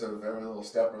lyrics of Every Little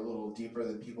Step are a little deeper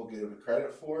than people give it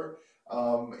credit for,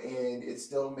 and it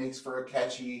still makes for a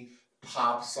catchy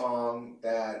pop song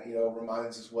that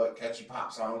reminds us what catchy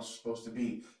pop songs are supposed to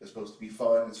be. It's supposed to be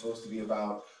fun. It's supposed to be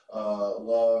about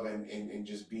love and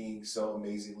just being so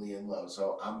amazingly in love.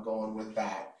 So I'm going with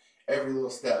that. Every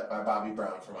Little Step by Bobby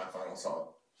Brown for my final song.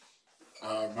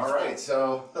 All right,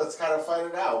 so let's kind of find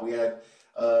it out. We had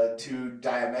two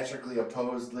diametrically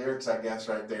opposed lyrics, I guess,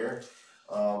 right there.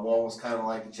 One was kind of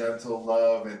like gentle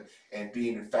love and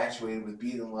being infatuated with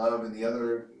being in love, and the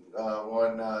other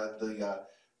one, the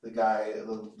guy,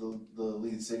 the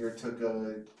lead singer took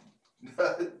a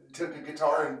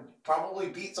guitar and probably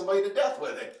beat somebody to death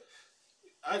with it.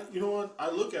 You know what?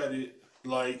 I look at it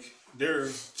like they're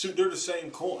the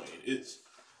same coin. It's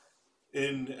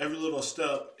in Every Little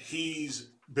Step, he's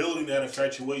building that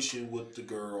infatuation with the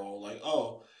girl. Like,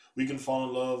 oh, we can fall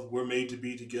in love. We're made to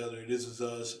be together. This is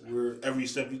us. Every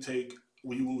step you take,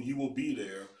 you will be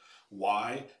there.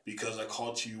 Why? Because I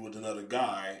caught you with another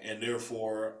guy, and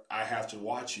therefore I have to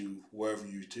watch you wherever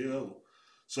you go.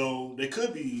 So they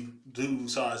could be two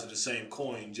sides of the same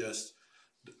coin, just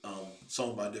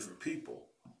sung by different people,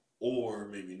 or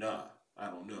maybe not. I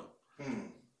don't know.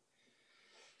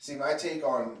 See, my take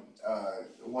on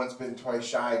Once Bitten, Twice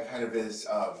Shy kind of is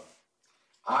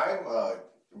I'm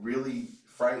really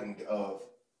frightened of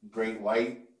Great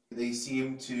White. They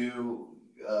seem to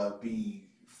be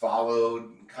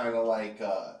followed kind of like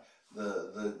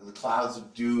the clouds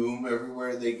of doom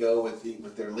everywhere they go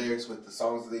with their lyrics, with the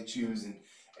songs that they choose,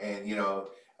 and you know,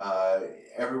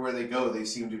 everywhere they go, they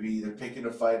seem to be either picking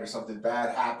a fight or something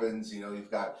bad happens. You know, you've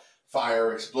got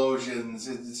fire, explosions.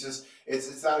 It's just,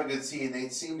 it's not a good scene. They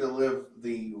seem to live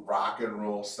the rock and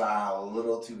roll style a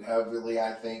little too heavily,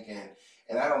 I think.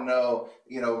 And I don't know,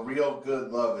 you know, real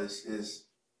good love is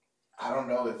I don't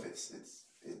know if it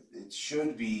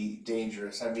should be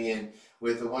dangerous. I mean,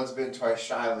 with the Once Bitten, Twice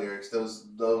Shy lyrics, those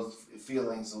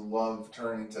feelings of love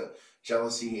turn into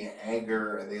jealousy and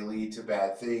anger, and they lead to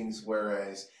bad things.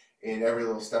 Whereas in Every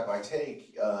Little Step I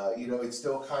Take, you know, it's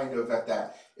still kind of at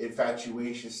that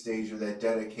infatuation stage or that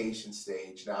dedication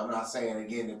stage. Now, I'm not saying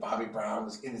again that Bobby Brown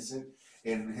was innocent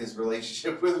in his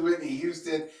relationship with Whitney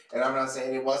Houston, and I'm not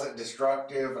saying it wasn't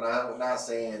destructive, and I'm not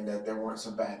saying that there weren't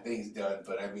some bad things done.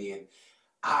 But I mean,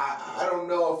 I don't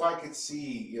know if I could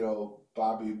see, you know,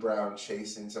 Bobby Brown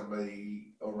chasing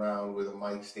somebody around with a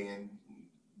mic stand,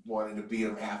 wanting to beat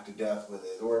him half to death with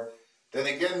it. Or then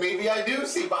again, maybe I do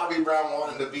see Bobby Brown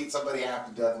wanting to beat somebody half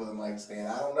to death with a mic stand.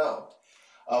 I don't know.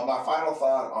 My final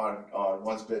thought on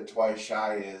Once Bitten, Twice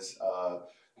Shy is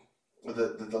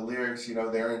the lyrics, you know,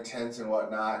 they're intense and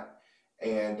whatnot,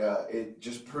 and it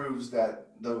just proves that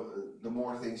the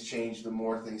more things change, the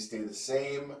more things stay the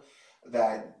same.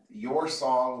 That your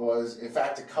song was, in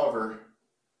fact, a cover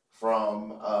from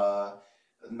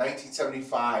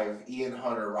 1975. Ian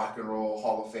Hunter, Rock and Roll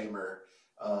Hall of Famer,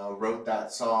 wrote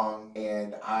that song,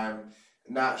 and I'm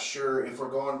not sure if we're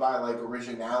going by like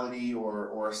originality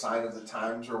or a sign of the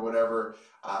times or whatever.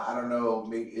 I don't know,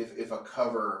 maybe if a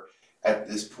cover at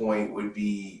this point would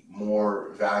be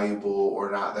more valuable or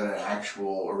not than an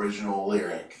actual original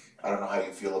lyric. I don't know how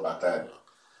you feel about that.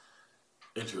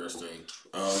 Interesting.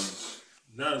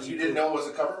 You didn't know it was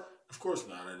a cover? Of course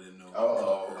not. I didn't know.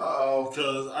 Uh-oh.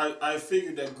 Because I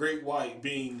figured that Great White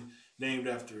being named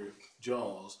after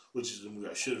Jaws, which is the movie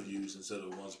I should have used instead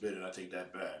of Once Bitten, I take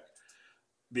that back.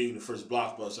 Being the first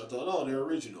blockbuster, I thought, oh, they're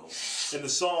original. And the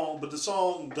song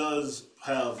does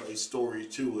have a story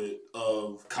to it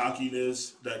of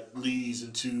cockiness that leads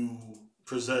into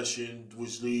possession,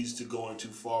 which leads to going too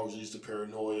far, which leads to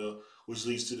paranoia, which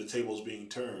leads to the tables being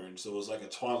turned. So it's like a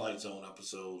Twilight Zone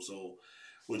episode,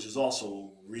 which is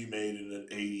also remade in the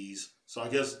 80s. So I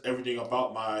guess everything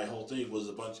about my whole thing was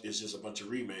it's just a bunch of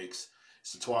remakes.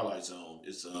 It's the Twilight Zone.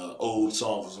 It's an old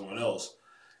song from someone else.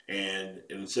 And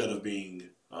instead of being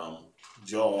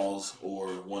Jaws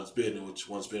or Once Bitten, which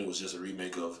Once Bitten was just a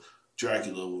remake of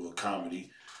Dracula with a comedy,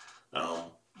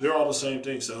 they're all the same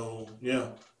thing. So, yeah,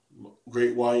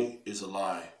 Great White is a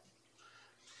lie.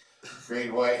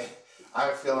 Great White.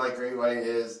 I feel like Great White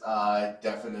is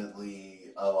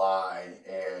definitely a lie.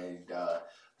 And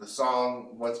the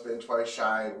song Once Bitten, Twice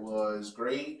Shy was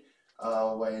great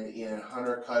when Ian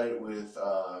Hunter cut it with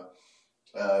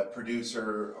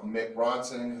producer Mick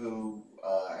Ronson, who,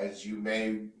 as you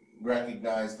may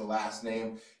recognize the last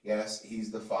name, yes,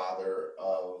 he's the father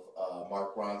of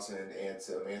Mark Ronson and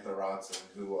Samantha Ronson,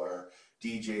 who are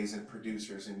DJs and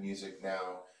producers in music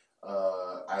now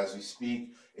as we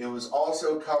speak. It was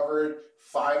also covered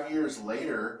 5 years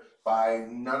later by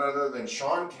none other than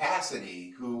Sean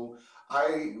Cassidy, who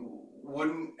I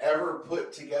wouldn't ever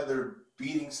put together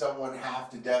beating someone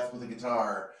half to death with a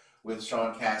guitar with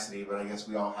Sean Cassidy, but I guess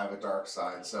we all have a dark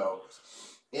side. So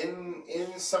in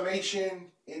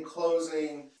summation, in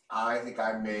closing, I think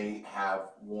I may have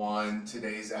won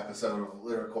today's episode of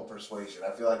Lyrical Persuasion.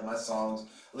 I feel like my song's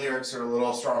lyrics are a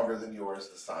little stronger than yours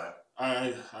this time.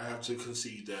 I have to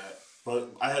concede that.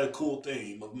 But I had a cool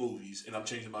theme of movies, and I'm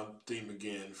changing my theme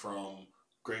again from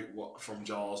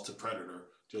Jaws to Predator,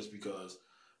 just because.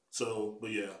 So,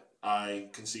 but yeah, I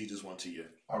concede this one to you.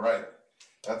 All right.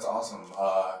 That's awesome.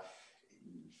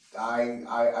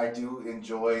 I do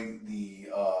enjoy the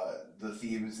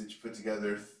themes that you put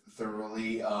together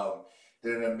thoroughly.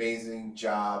 Did an amazing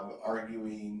job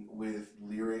arguing with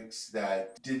lyrics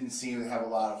that didn't seem to have a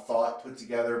lot of thought put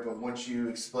together, but once you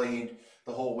explained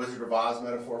the whole Wizard of Oz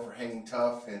metaphor for hanging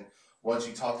tough, and once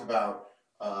you talked about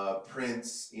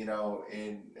Prince, you know,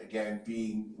 and again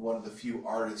being one of the few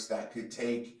artists that could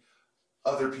take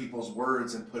other people's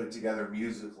words and put it together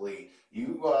musically.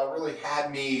 You really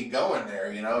had me going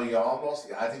there, you know.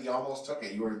 I think you almost took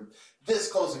it. You were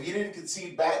this close. If you didn't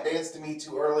concede Bat Dance to me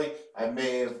too early, I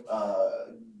may have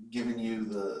given you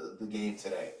the game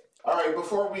today. All right,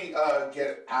 before we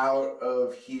get out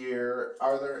of here,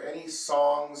 are there any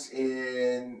songs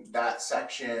in that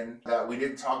section that we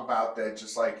didn't talk about that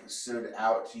just like stood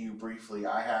out to you briefly?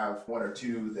 I have one or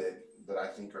two that I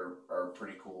think are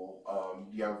pretty cool.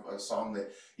 Do you have a song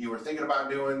that you were thinking about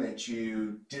doing that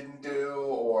you didn't do,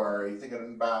 or are you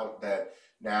thinking about that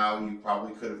now you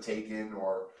probably could have taken,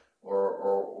 or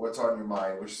what's on your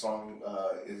mind? Which song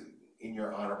is in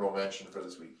your honorable mention for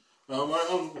this week? My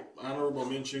honorable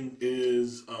mention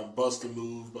is "Bust a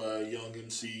Move" by Young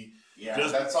MC. Yeah,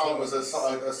 that song was a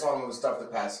song that was tough to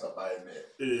pass up, I admit.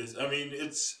 It is. I mean,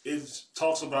 it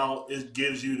talks about, it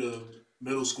gives you the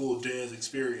middle school dance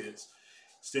experience.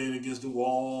 Stand against the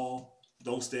wall,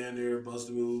 don't stand there, bust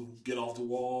a move, get off the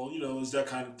wall. You know, it's that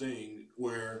kind of thing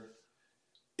where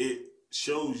it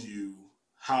shows you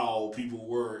how people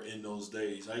were in those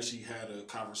days. I actually had a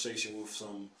conversation with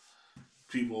some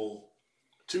people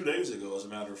 2 days ago, as a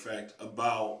matter of fact,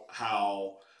 about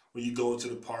how when you go into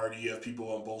the party, you have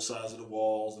people on both sides of the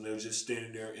walls and they're just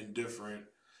standing there indifferent.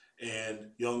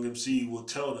 And Young MC will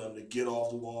tell them to get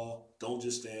off the wall, don't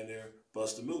just stand there,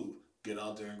 bust a move, get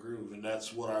out there and groove. And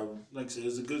that's what like I said,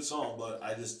 it's a good song, but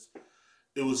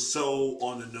it was so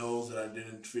on the nose that I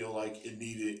didn't feel like it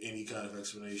needed any kind of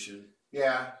explanation.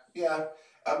 Yeah.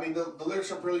 I mean, the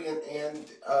lyrics are brilliant, and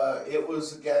it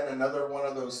was, again, another one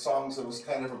of those songs that was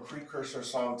kind of a precursor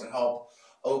song to help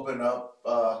open up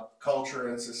culture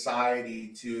and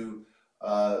society to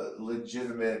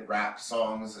legitimate rap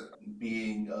songs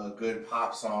being good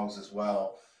pop songs as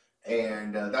well.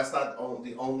 And that's not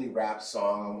the only rap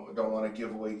song. I don't want to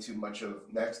give away too much of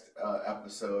next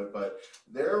episode, but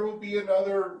there will be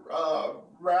another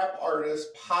rap artist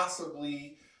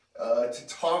possibly to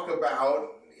talk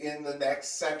about in the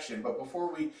next section. But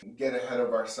before we get ahead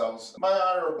of ourselves, my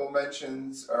honorable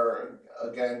mentions are,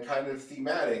 again, kind of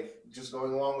thematic, just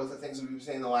going along with the things that we've been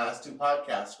saying in the last two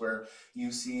podcasts, where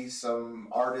you see some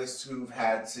artists who've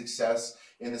had success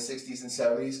in the 60s and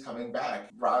 70s coming back.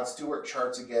 Rod Stewart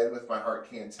charts again with My Heart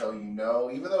Can't Tell You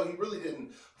No, even though he really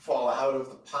didn't fall out of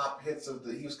the pop hits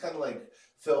he was kind of like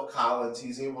Phil Collins.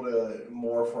 He's able to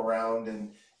morph around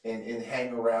and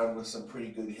hang around with some pretty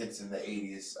good hits in the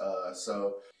 80s.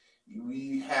 So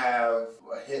we have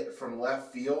a hit from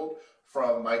left field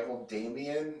from Michael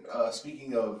Damian.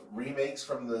 Speaking of remakes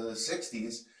from the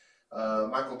 60s,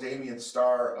 Michael Damian,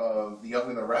 star of The Young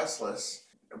and the Restless,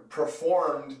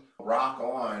 performed Rock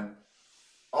on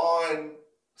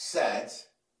set,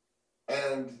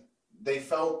 and they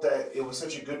felt that it was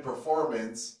such a good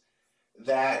performance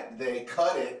that they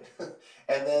cut it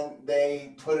and then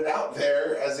they put it out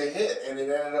there as a hit, and it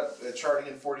ended up charting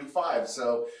at 45.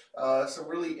 So some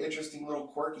really interesting little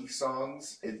quirky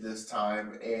songs at this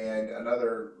time. And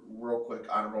another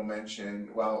honorable mention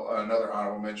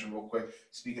real quick,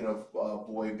 speaking of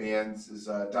boy bands, is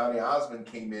Donny Osmond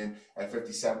came in at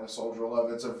 57 with Soldier of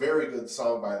Love. It's a very good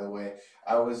song, by the way.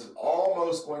 I was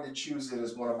almost going to choose it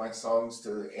as one of my songs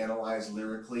to analyze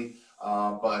lyrically,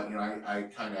 but I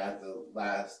kind of at the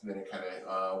last minute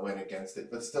went against it.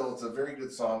 But still, it's a very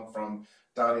good song from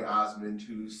Donny Osmond,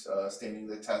 who's standing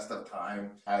the test of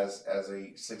time as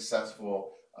a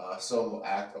successful solo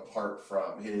act apart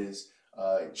from his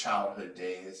childhood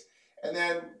days. And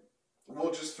then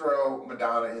we'll just throw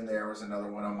Madonna in there as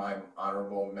another one of my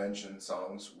honorable mention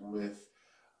songs with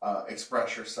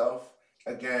Express Yourself.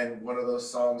 Again, one of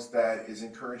those songs that is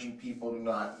encouraging people to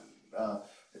not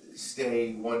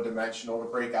stay one-dimensional, to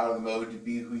break out of the mode, to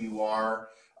be who you are,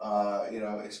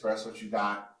 express what you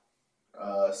got.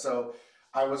 So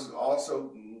I was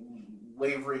also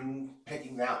wavering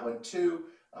picking that one too,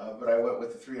 but I went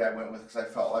with the three I went with because I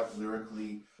felt like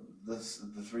lyrically the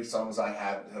three songs I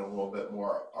had a little bit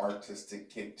more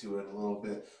artistic kick to it, a little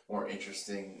bit more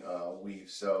interesting weave.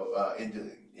 So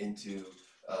into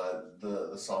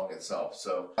the song itself.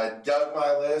 So I dug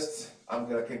my list. I'm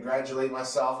going to congratulate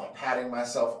myself. I'm patting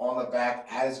myself on the back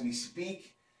as we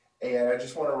speak. And I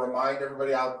just want to remind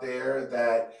everybody out there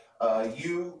that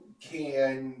you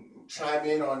can chime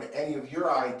in on any of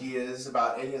your ideas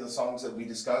about any of the songs that we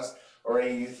discussed or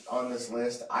any on this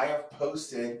list. I have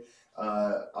posted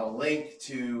a link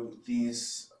to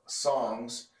these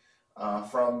songs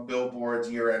from Billboard's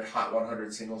year-end Hot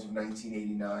 100 Singles of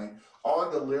 1989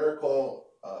 on the Lyrical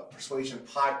Persuasion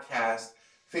podcast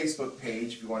Facebook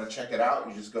page. If you want to check it out,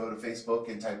 you just go to Facebook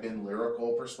and type in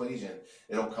Lyrical Persuasion.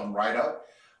 It'll come right up.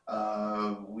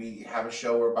 We have a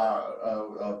show about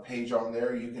a page on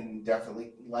there. You can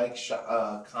definitely like,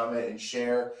 comment, and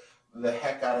share the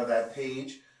heck out of that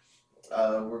page.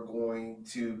 We're going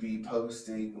to be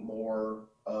posting more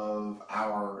of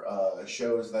our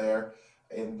shows there,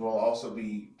 and we'll also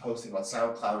be posting on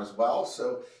SoundCloud as well.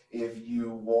 So if you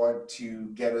want to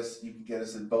get us, you can get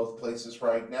us in both places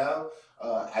right now.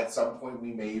 At some point,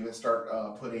 we may even start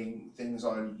putting things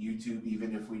on YouTube,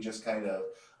 even if we just kind of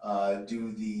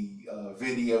do the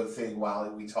video thing while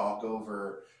we talk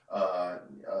over, like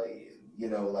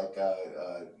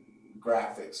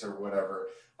graphics or whatever.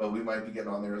 But we might be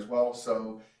getting on there as well.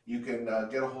 So you can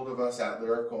get a hold of us at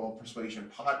Lyrical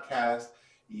Persuasion Podcast.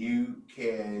 You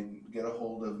can get a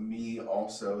hold of me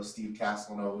also, Steve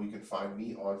Casalinuovo. You can find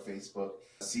me on Facebook,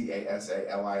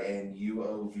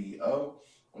 Casalinuovo,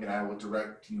 and I will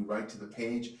direct you right to the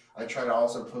page. I try to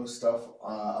also post stuff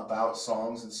about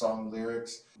songs and song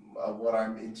lyrics, what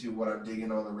I'm into, what I'm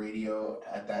digging on the radio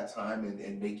at that time,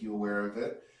 and make you aware of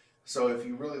it. So if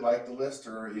you really like the list,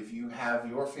 or if you have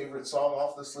your favorite song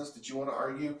off this list that you want to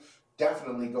argue,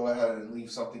 definitely go ahead and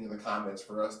leave something in the comments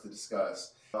for us to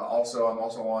discuss. I'm also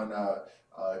on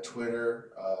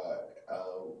Twitter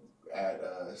at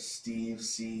Steve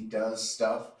C Does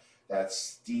Stuff. That's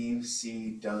Steve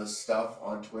C Does Stuff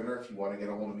on Twitter. If you want to get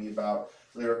a hold of me about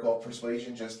Lyrical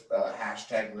Persuasion, just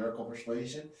hashtag Lyrical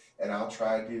Persuasion, and I'll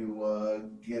try to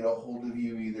get a hold of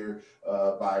you either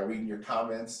by reading your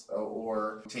comments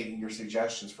or taking your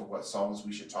suggestions for what songs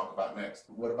we should talk about next.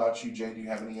 What about you, Jay? Do you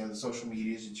have any other social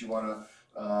medias that you want to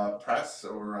press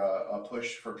or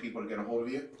push for people to get a hold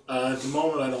of you? At the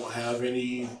moment, I don't have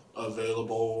any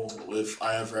available. If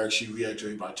I ever actually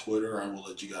reactivate my Twitter, I will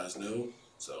let you guys know.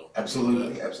 So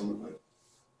absolutely.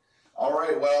 All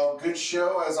right, well, good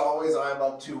show. As always, I'm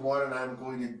up 2-1, and I'm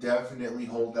going to definitely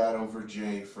hold that over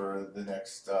Jay for the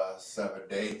next 7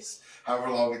 days, however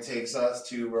long it takes us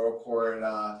to record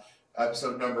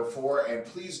episode number 4. And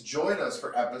please join us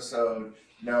for episode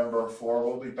number 4.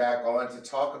 We'll be back on to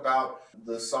talk about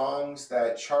the songs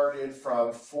that charted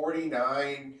from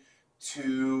 49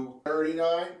 to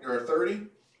 39, or 30?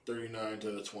 39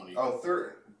 to 20. Oh,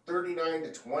 39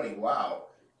 to 20, wow.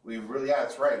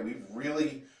 That's right. We've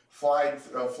really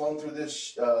flown through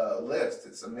this list.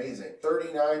 It's amazing.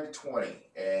 39 to 20.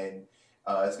 And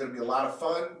it's going to be a lot of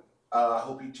fun. I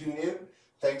hope you tune in.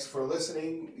 Thanks for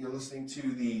listening. You're listening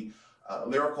to the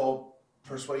Lyrical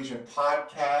Persuasion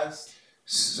Podcast.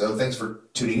 So thanks for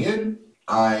tuning in.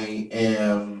 I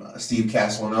am Steve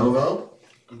Casalinuovo.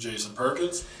 I'm Jason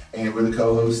Perkins. And we're the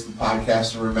co-hosts of the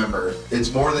podcast. And remember,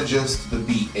 it's more than just the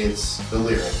beat. It's the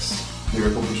lyrics.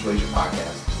 Lyrical Persuasion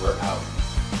Podcast. We're out.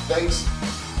 Thanks.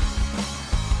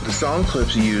 The song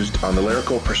clips used on the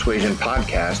Lyrical Persuasion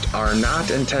Podcast are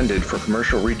not intended for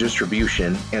commercial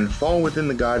redistribution and fall within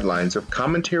the guidelines of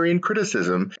commentary and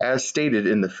criticism as stated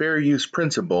in the fair use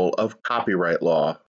principle of copyright law.